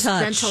 soft It was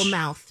touch. gentle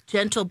mouth,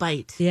 gentle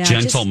bite. Yeah,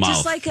 Gentle just, mouth.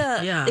 Just like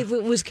if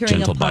it was carrying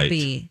Gentle a bite.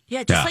 puppy.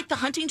 Yeah, just like the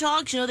hunting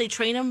dogs, they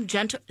train them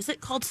gentle. Is it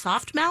called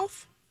soft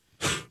mouth?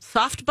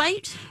 Soft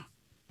bite?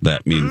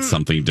 That means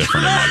something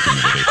different in my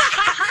community.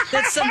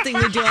 That's something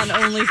we do on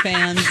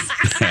OnlyFans.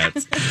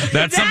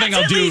 That's something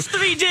I'll at do. least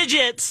 3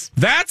 digits.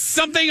 That's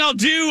something I'll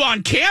do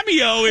on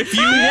Cameo if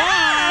you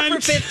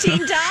want. For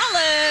 $15.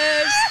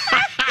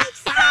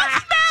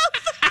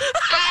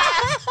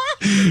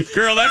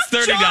 Girl, that's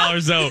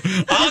 $30 though.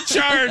 I'll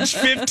charge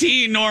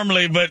 $15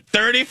 normally, but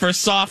 $30 for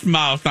soft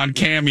mouth on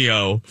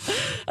Cameo.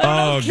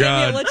 Oh Can't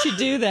God! let you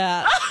do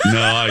that. No,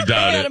 I You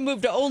doubt got to it.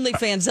 move to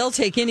OnlyFans. They'll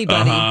take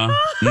anybody.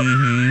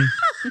 Mm-hmm.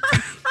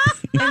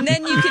 And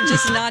then you can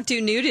just not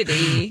do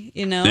nudity,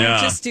 Yeah.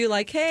 Just do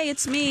like, hey,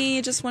 it's me.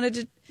 I just wanted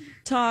to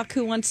talk.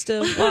 Who wants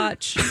to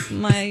watch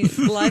my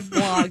live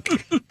blog?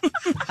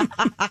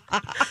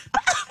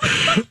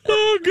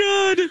 Oh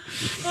God!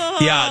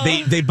 Yeah,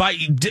 they bite.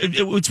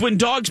 It's when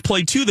dogs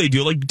play too. They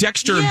do, like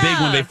Dexter and Big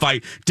when they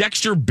fight.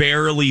 Dexter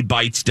barely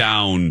bites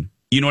down.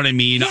 You know what I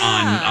mean?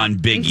 On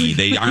Biggie,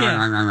 they No,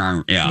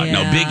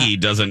 Biggie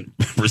doesn't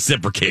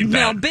reciprocate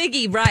No, that.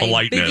 Biggie, right?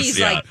 politeness, Biggie's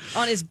like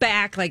on his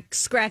back, like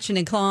scratching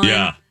and clawing.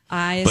 Yeah.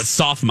 Eyes. But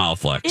soft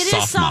mouth, Lex. It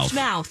is soft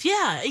mouth.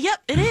 Yeah.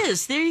 Yep, it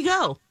is. There you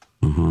go.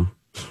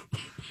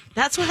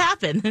 That's what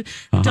happened.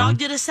 Dog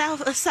did a south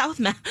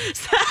mouth.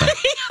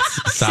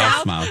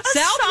 South mouth.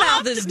 South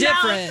mouth is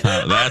different.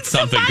 That's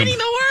something. Combining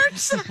the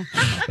words.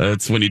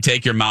 That's when you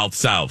take your mouth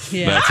south.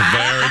 Yeah. That's a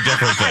very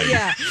different thing.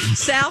 Yeah,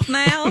 south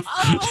mouth.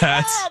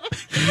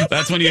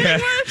 That's when you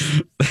head.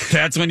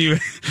 That's when you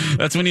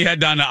head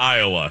down to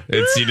Iowa.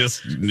 It's you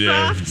just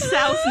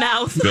South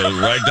mouth. go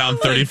right down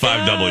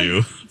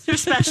 35W. It's your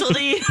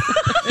specialty.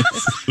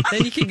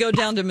 Then you can go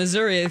down to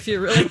Missouri if you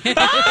really. What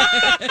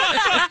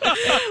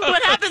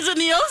happens in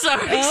the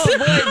Ozarks? Oh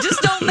boy, just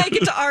don't make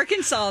it to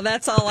Arkansas.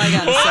 That's all I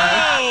gotta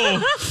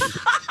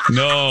say.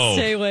 No.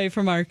 Stay away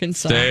from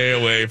Arkansas. Stay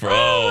away from.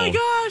 Oh my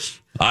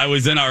gosh. I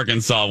was in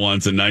Arkansas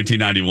once in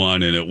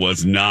 1991, and it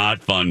was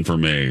not fun for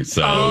me.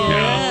 So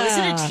yeah. Is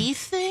it a teeth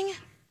thing?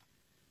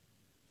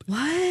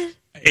 What?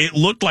 It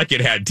looked like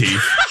it had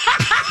teeth.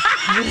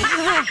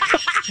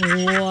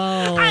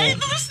 Whoa. I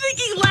was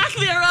thinking lack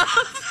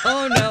thereof.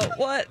 Oh no,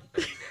 what?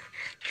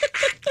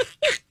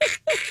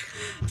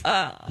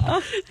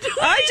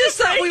 I just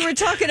thought we were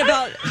talking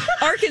about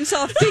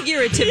Arkansas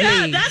figuratively.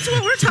 Yeah, that's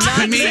what we're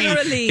talking about.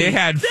 Literally. It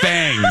had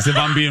fangs, if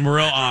I'm being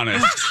real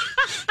honest.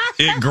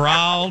 It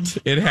growled.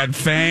 It had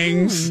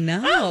fangs. Oh,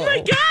 no. Oh, my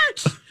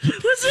gosh.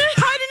 Was it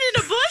hiding in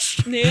a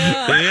bush?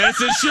 Yeah.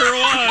 Yes, it sure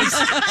was.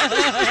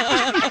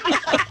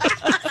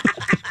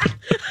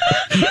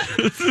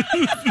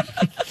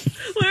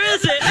 Where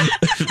is it?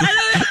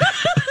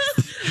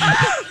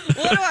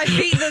 What do I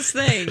feed this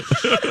thing? No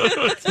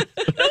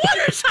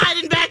wonder it's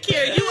hiding back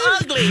here. You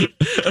ugly.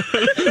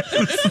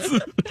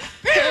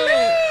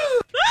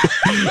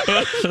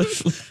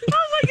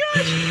 Oh, my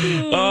gosh.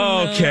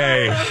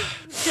 Okay.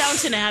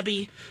 Downton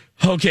Abbey.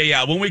 Okay,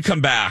 yeah. When we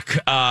come back,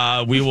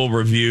 we will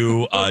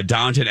review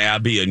Downton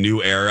Abbey: A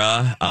New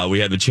Era. We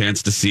had the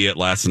chance to see it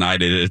last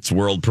night at its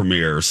world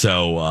premiere.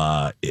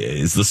 So,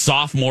 is the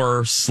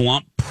sophomore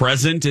slump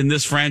present in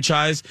this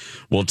franchise?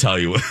 We'll tell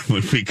you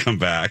when we come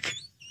back.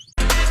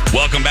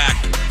 Welcome back,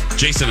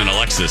 Jason and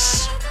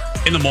Alexis,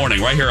 in the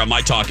morning, right here on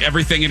My Talk.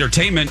 Everything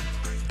Entertainment,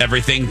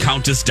 everything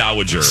Countess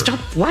Dowager. Stop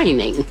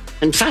whining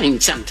and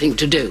find something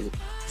to do.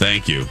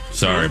 Thank you.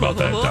 Sorry about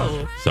that,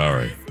 Dow.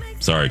 Sorry,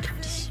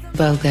 Countess.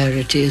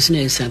 Vulgarity is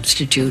no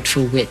substitute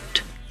for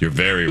wit. You're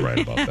very right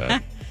about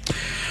that.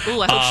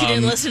 Ooh, I hope she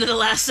didn't listen to the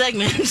last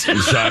segment.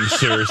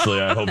 Seriously,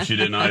 I hope she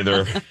didn't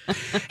either.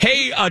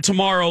 Hey,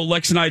 tomorrow,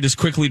 Lex and I just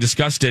quickly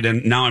discussed it,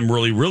 and now I'm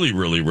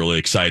really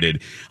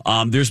excited.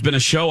 There's been a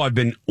show I've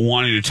been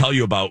wanting to tell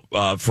you about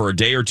for a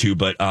day or two,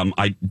 but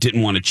I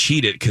didn't want to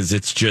cheat it because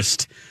it's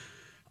just...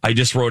 I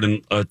just wrote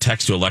a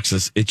text to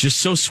Alexis. It's just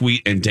so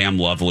sweet and damn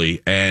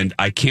lovely, and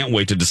I can't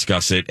wait to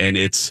discuss it, and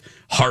it's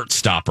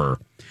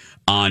Heartstopper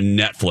on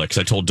Netflix.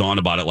 I told Dawn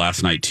about it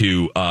last night,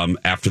 too,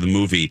 after the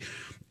movie.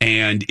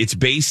 And it's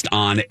based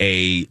on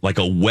a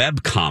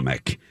web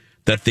comic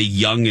that the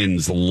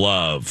youngins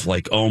love.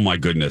 Like, oh my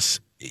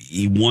goodness.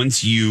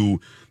 Once your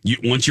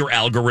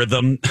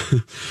algorithm,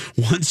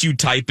 once you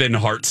type in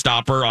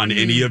Heartstopper on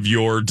any of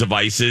your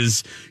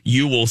devices,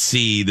 you will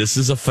see this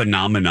is a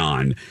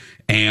phenomenon.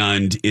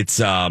 And it's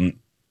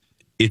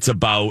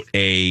about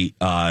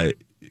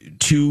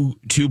two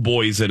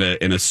boys in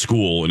a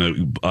school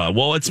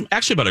it's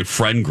actually about a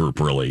friend group,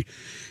 really.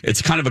 It's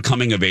kind of a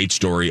coming of age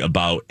story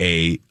about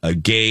a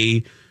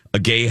gay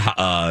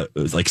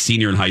like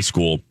senior in high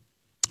school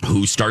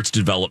who starts to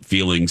develop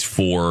feelings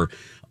for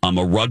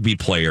a rugby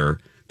player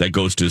that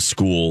goes to a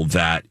school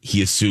that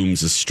he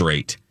assumes is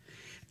straight,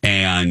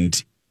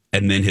 and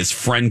then his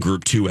friend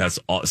group too has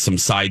some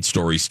side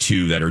stories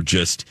too that are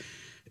just.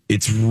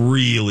 It's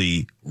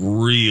really,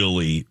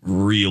 really,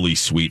 really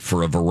sweet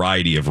for a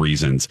variety of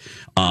reasons.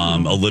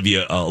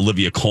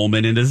 Olivia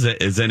Colman is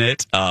in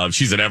it.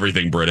 She's in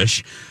everything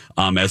British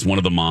as one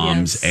of the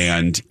moms, yes.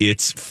 And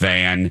it's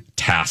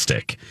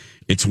fantastic.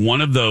 It's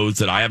one of those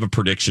that I have a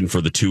prediction for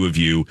the two of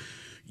you.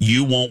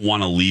 You won't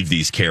want to leave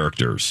these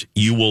characters.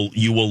 You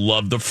will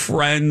love the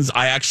friends.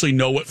 I actually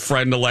know what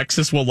friend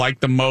Alexis will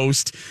like the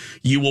most.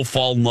 You will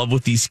fall in love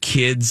with these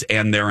kids,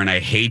 and I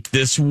hate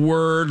this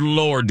word.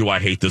 Lord, do I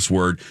hate this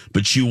word.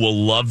 But you will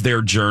love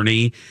their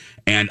journey.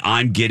 And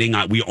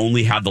we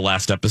only have the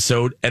last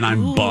episode, and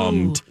I'm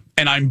bummed.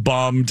 And I'm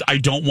bummed. I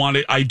don't want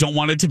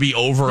it to be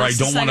over.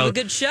 That's I don't want a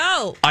good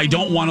show. I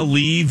don't want to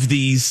leave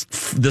this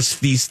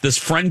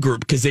friend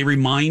group because they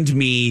remind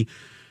me.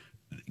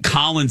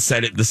 Colin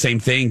said it the same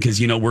thing because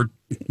we're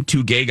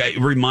two gay guys.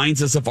 It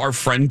reminds us of our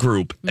friend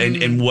group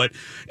and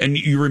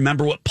you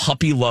remember what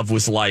puppy love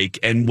was like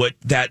and what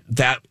that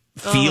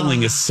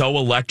feeling is so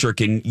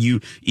electric, and you,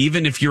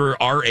 even if you're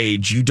our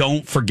age, you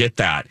don't forget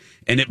that,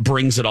 and it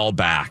brings it all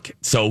back.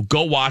 So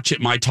go watch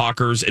it, my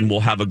talkers, and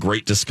we'll have a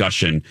great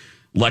discussion.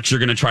 Lex, you're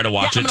going to try to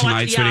watch it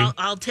tonight, sweetie?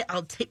 I'll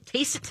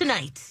taste it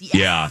tonight. Yes.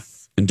 Yeah.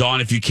 And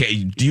Dawn, if you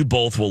can't, you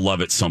both will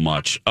love it so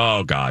much.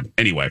 Oh God.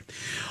 Anyway,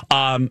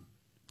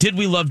 did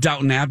we love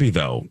Downton Abbey,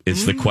 though,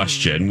 is the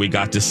question. We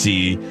got to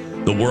see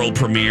the world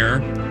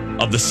premiere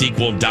of the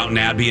sequel, Downton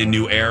Abbey: A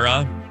New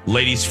Era.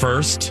 Ladies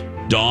first,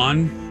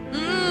 Dawn.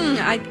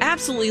 I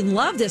absolutely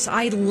love this.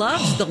 I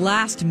loved the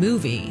last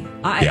movie.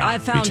 I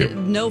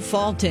found no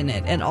fault in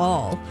it at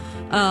all.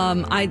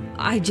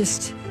 I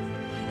just,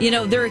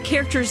 there are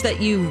characters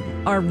that you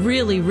are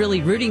really,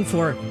 really rooting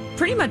for,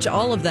 pretty much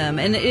all of them.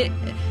 And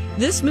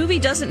this movie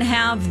doesn't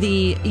have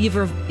the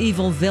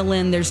evil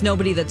villain. There's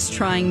nobody that's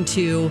trying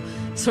to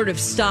sort of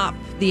stop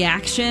the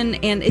action,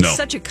 and it's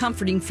such a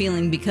comforting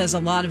feeling because a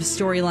lot of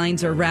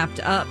storylines are wrapped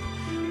up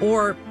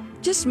or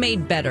just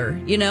made better,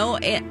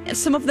 and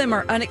some of them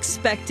are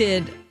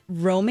unexpected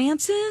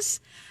romances.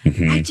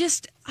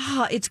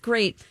 Mm-hmm. It's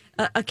great.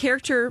 A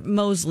character,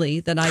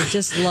 Mosley, that I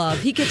just love.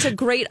 He gets a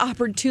great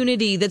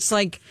opportunity. That's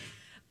like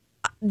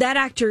that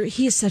actor.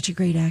 He is such a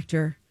great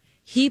actor.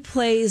 He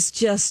plays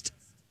just,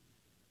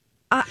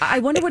 I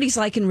wonder what he's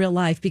like in real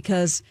life,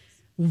 because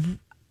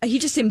he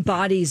just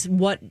embodies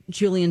what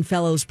Julian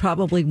Fellows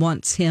probably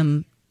wants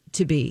him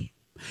to be.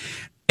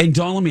 And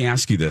Dawn, let me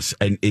ask you this,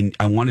 and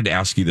I wanted to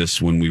ask you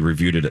this when we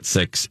reviewed it at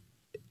 6.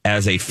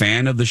 As a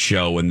fan of the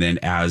show and then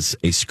as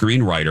a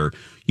screenwriter,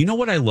 you know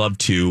what I love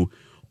too?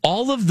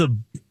 All of the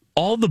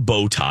all the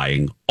bow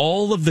tying,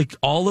 all of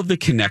the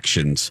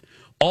connections,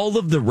 all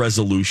of the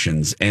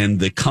resolutions and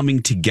the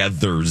coming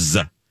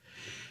togethers,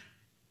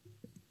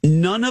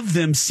 none of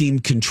them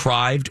seemed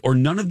contrived, or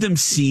none of them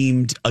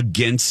seemed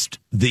against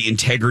the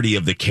integrity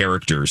of the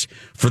characters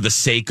for the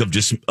sake of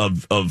just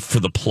for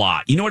the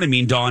plot. You know what I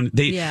mean, Dawn?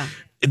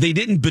 They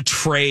didn't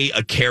betray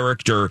a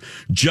character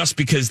just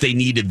because they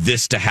needed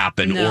this to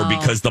happen or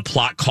because the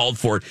plot called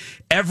for it.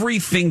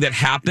 Everything that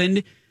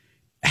happened,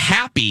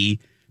 Happy,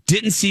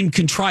 didn't seem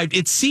contrived.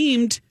 It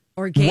seemed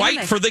organic,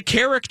 right for the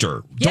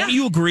character. Yeah. Don't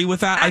you agree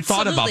with that? Absolutely.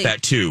 I thought about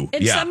that too.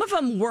 And some of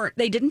them weren't.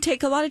 They didn't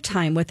take a lot of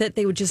time with it.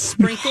 They would just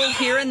sprinkle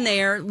here and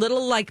there,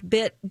 little like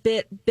bit,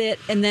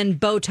 and then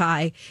bow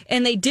tie.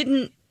 And they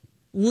didn't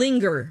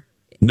linger.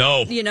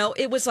 No. You know,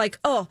 it was like,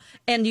 oh,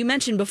 and you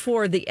mentioned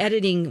before the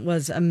editing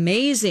was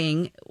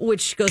amazing,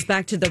 which goes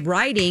back to the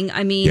writing.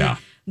 I mean,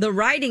 the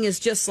writing is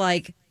just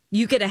like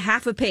you get a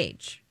half a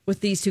page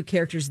with these two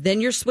characters.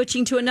 Then you're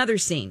switching to another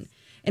scene.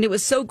 And it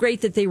was so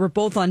great that they were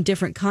both on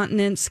different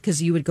continents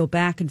because you would go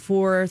back and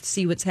forth,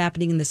 see what's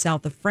happening in the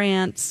south of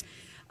France.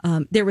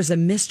 There was a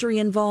mystery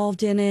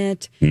involved in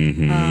it.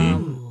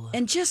 Mm-hmm.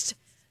 And just,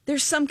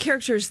 there's some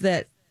characters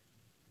that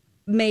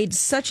made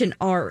such an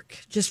arc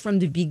just from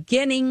the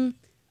beginning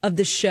of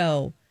the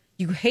show.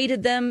 You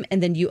hated them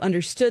and then you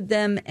understood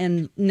them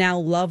and now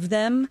love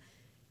them.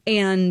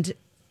 And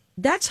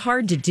that's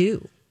hard to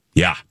do.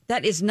 Yeah.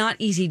 That is not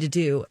easy to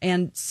do.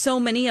 And so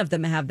many of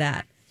them have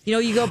that. You know,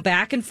 you go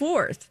back and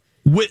forth.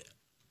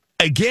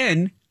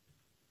 Again,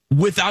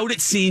 without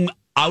it seeming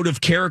out of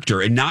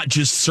character and not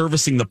just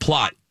servicing the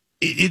plot.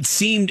 It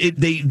seemed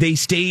they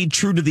stayed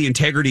true to the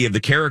integrity of the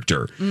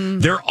character.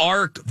 Their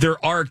arc.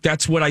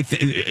 That's what I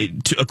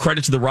think. A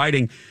credit to the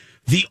writing.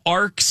 The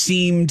arc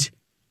seemed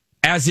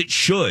as it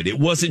should. It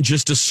wasn't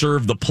just to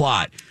serve the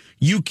plot.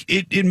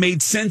 It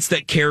made sense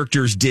that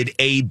characters did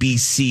A, B,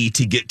 C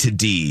to get to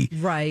D.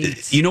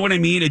 Right. You know what I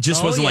mean? It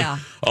just wasn't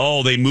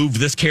like, they moved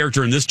this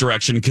character in this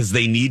direction because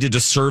they needed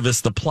to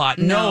service the plot.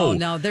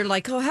 No. They're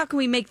like, how can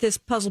we make this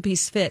puzzle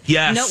piece fit?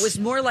 Yes. No, it was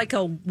more like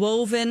a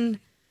woven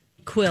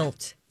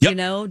quilt. Yep. You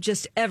know,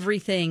 just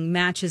everything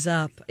matches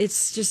up.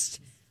 It's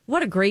just,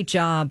 what a great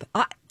job.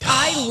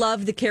 I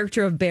love the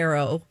character of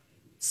Barrow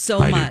so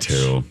much. I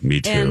do too.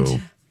 Me too.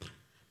 And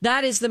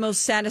that is the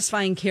most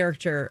satisfying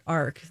character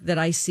arc that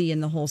I see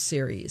in the whole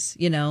series,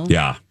 you know?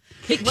 Yeah.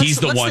 What's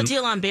the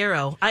deal on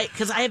Barrow?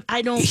 Because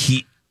I don't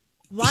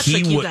watch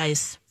like you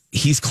guys.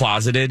 He's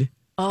closeted.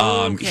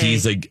 Okay.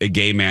 He's a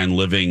gay man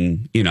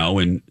living,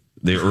 in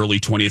the early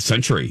 20th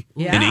century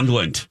in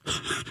England.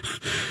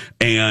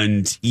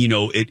 And,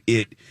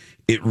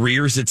 it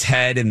rears its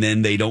head and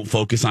then they don't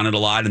focus on it a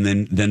lot. And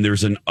then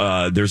there's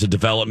a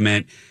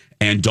development.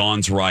 And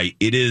Dawn's right.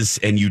 It is,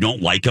 and you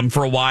don't like him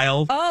for a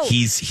while. Oh,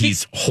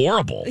 he's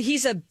horrible.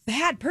 He's a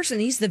bad person.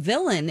 He's the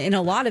villain in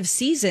a lot of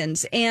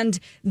seasons. And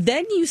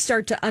then you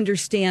start to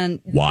understand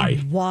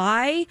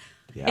why.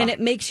 Yeah. And it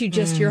makes you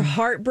just your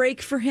heart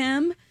break for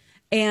him.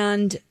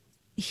 And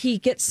he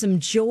gets some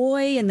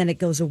joy and then it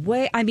goes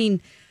away. I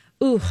mean,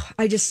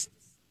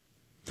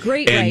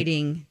 great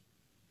writing.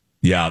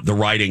 Yeah, the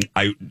writing.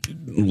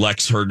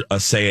 Lex heard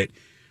us say it.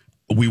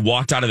 We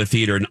walked out of the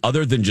theater, and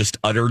other than just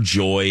utter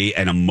joy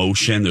and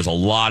emotion, there's a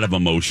lot of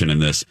emotion in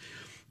this.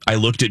 I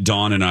looked at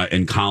Dawn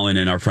and Colin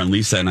and our friend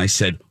Lisa, and I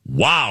said,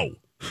 "Wow!"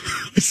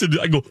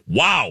 I go,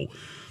 "Wow!"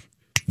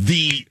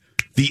 The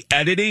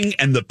editing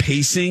and the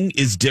pacing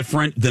is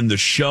different than the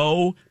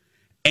show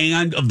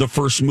and of the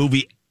first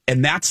movie,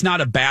 and that's not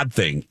a bad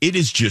thing. It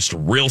is just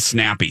real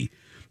snappy.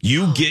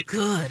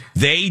 Good.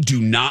 They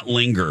do not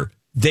linger.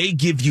 They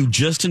give you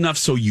just enough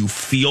so you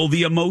feel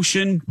the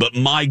emotion, but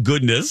my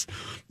goodness,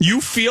 you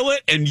feel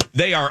it, and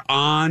they are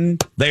on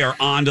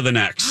to the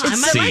next scene. I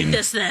might like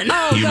this then.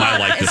 You might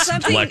like this,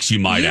 Lex. You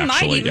might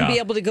even be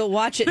able to go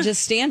watch it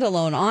just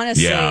standalone,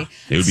 honestly. Yeah,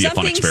 it would be a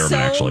fun experiment,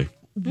 actually.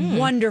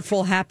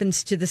 Wonderful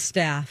happens to the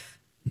staff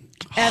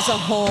as a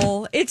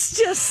whole. It's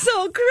just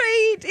so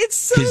great. It's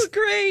so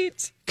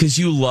great. Because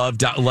you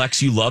love,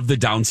 Lex, you love the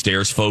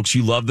downstairs folks.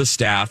 You love the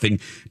staff. And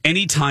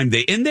anytime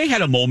they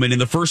had a moment in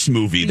the first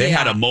movie, they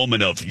had a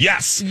moment of,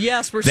 yes.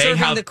 Yes, we're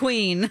serving the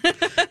queen.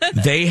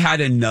 They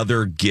had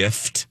another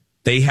gift.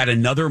 They had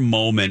another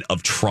moment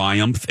of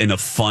triumph in a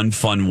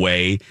fun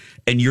way.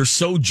 And you're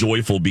so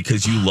joyful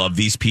because you love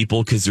these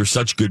people because they're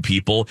such good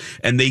people.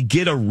 And they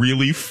get a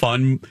really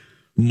fun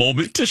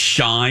moment to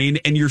shine,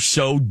 and you're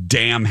so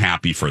damn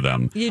happy for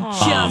them. You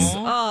just,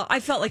 I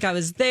felt like I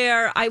was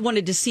there. I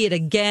wanted to see it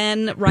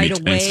again away.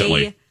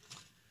 Instantly.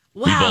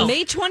 Wow,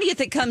 May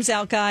 20th it comes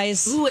out,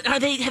 guys. Ooh,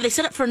 have they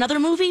set up for another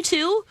movie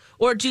too,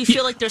 or do you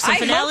feel like there's some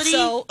finality? I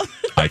hope so.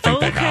 I think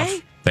they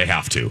have. They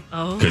have to,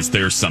 because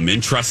there's some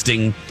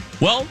interesting.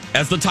 Well,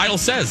 as the title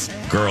says,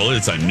 girl,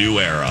 it's a new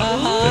era.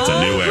 It's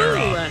a new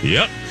era.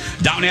 Yep.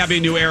 Downton Abbey,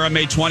 new era,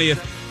 May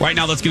 20th. Right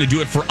now, that's going to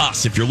do it for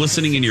us. If you're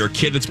listening and you're a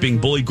kid that's being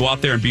bullied, go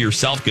out there and be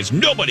yourself, because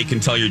nobody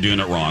can tell you're doing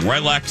it wrong.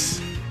 Right, Lex?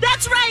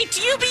 That's right.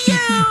 You be you.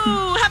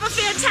 Have a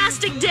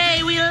fantastic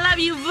day. We love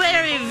you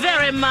very,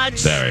 very much.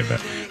 Very, very.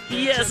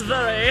 Yes,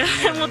 very.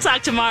 And we'll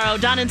talk tomorrow.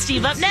 Don and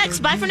Steve up next.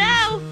 Bye for now.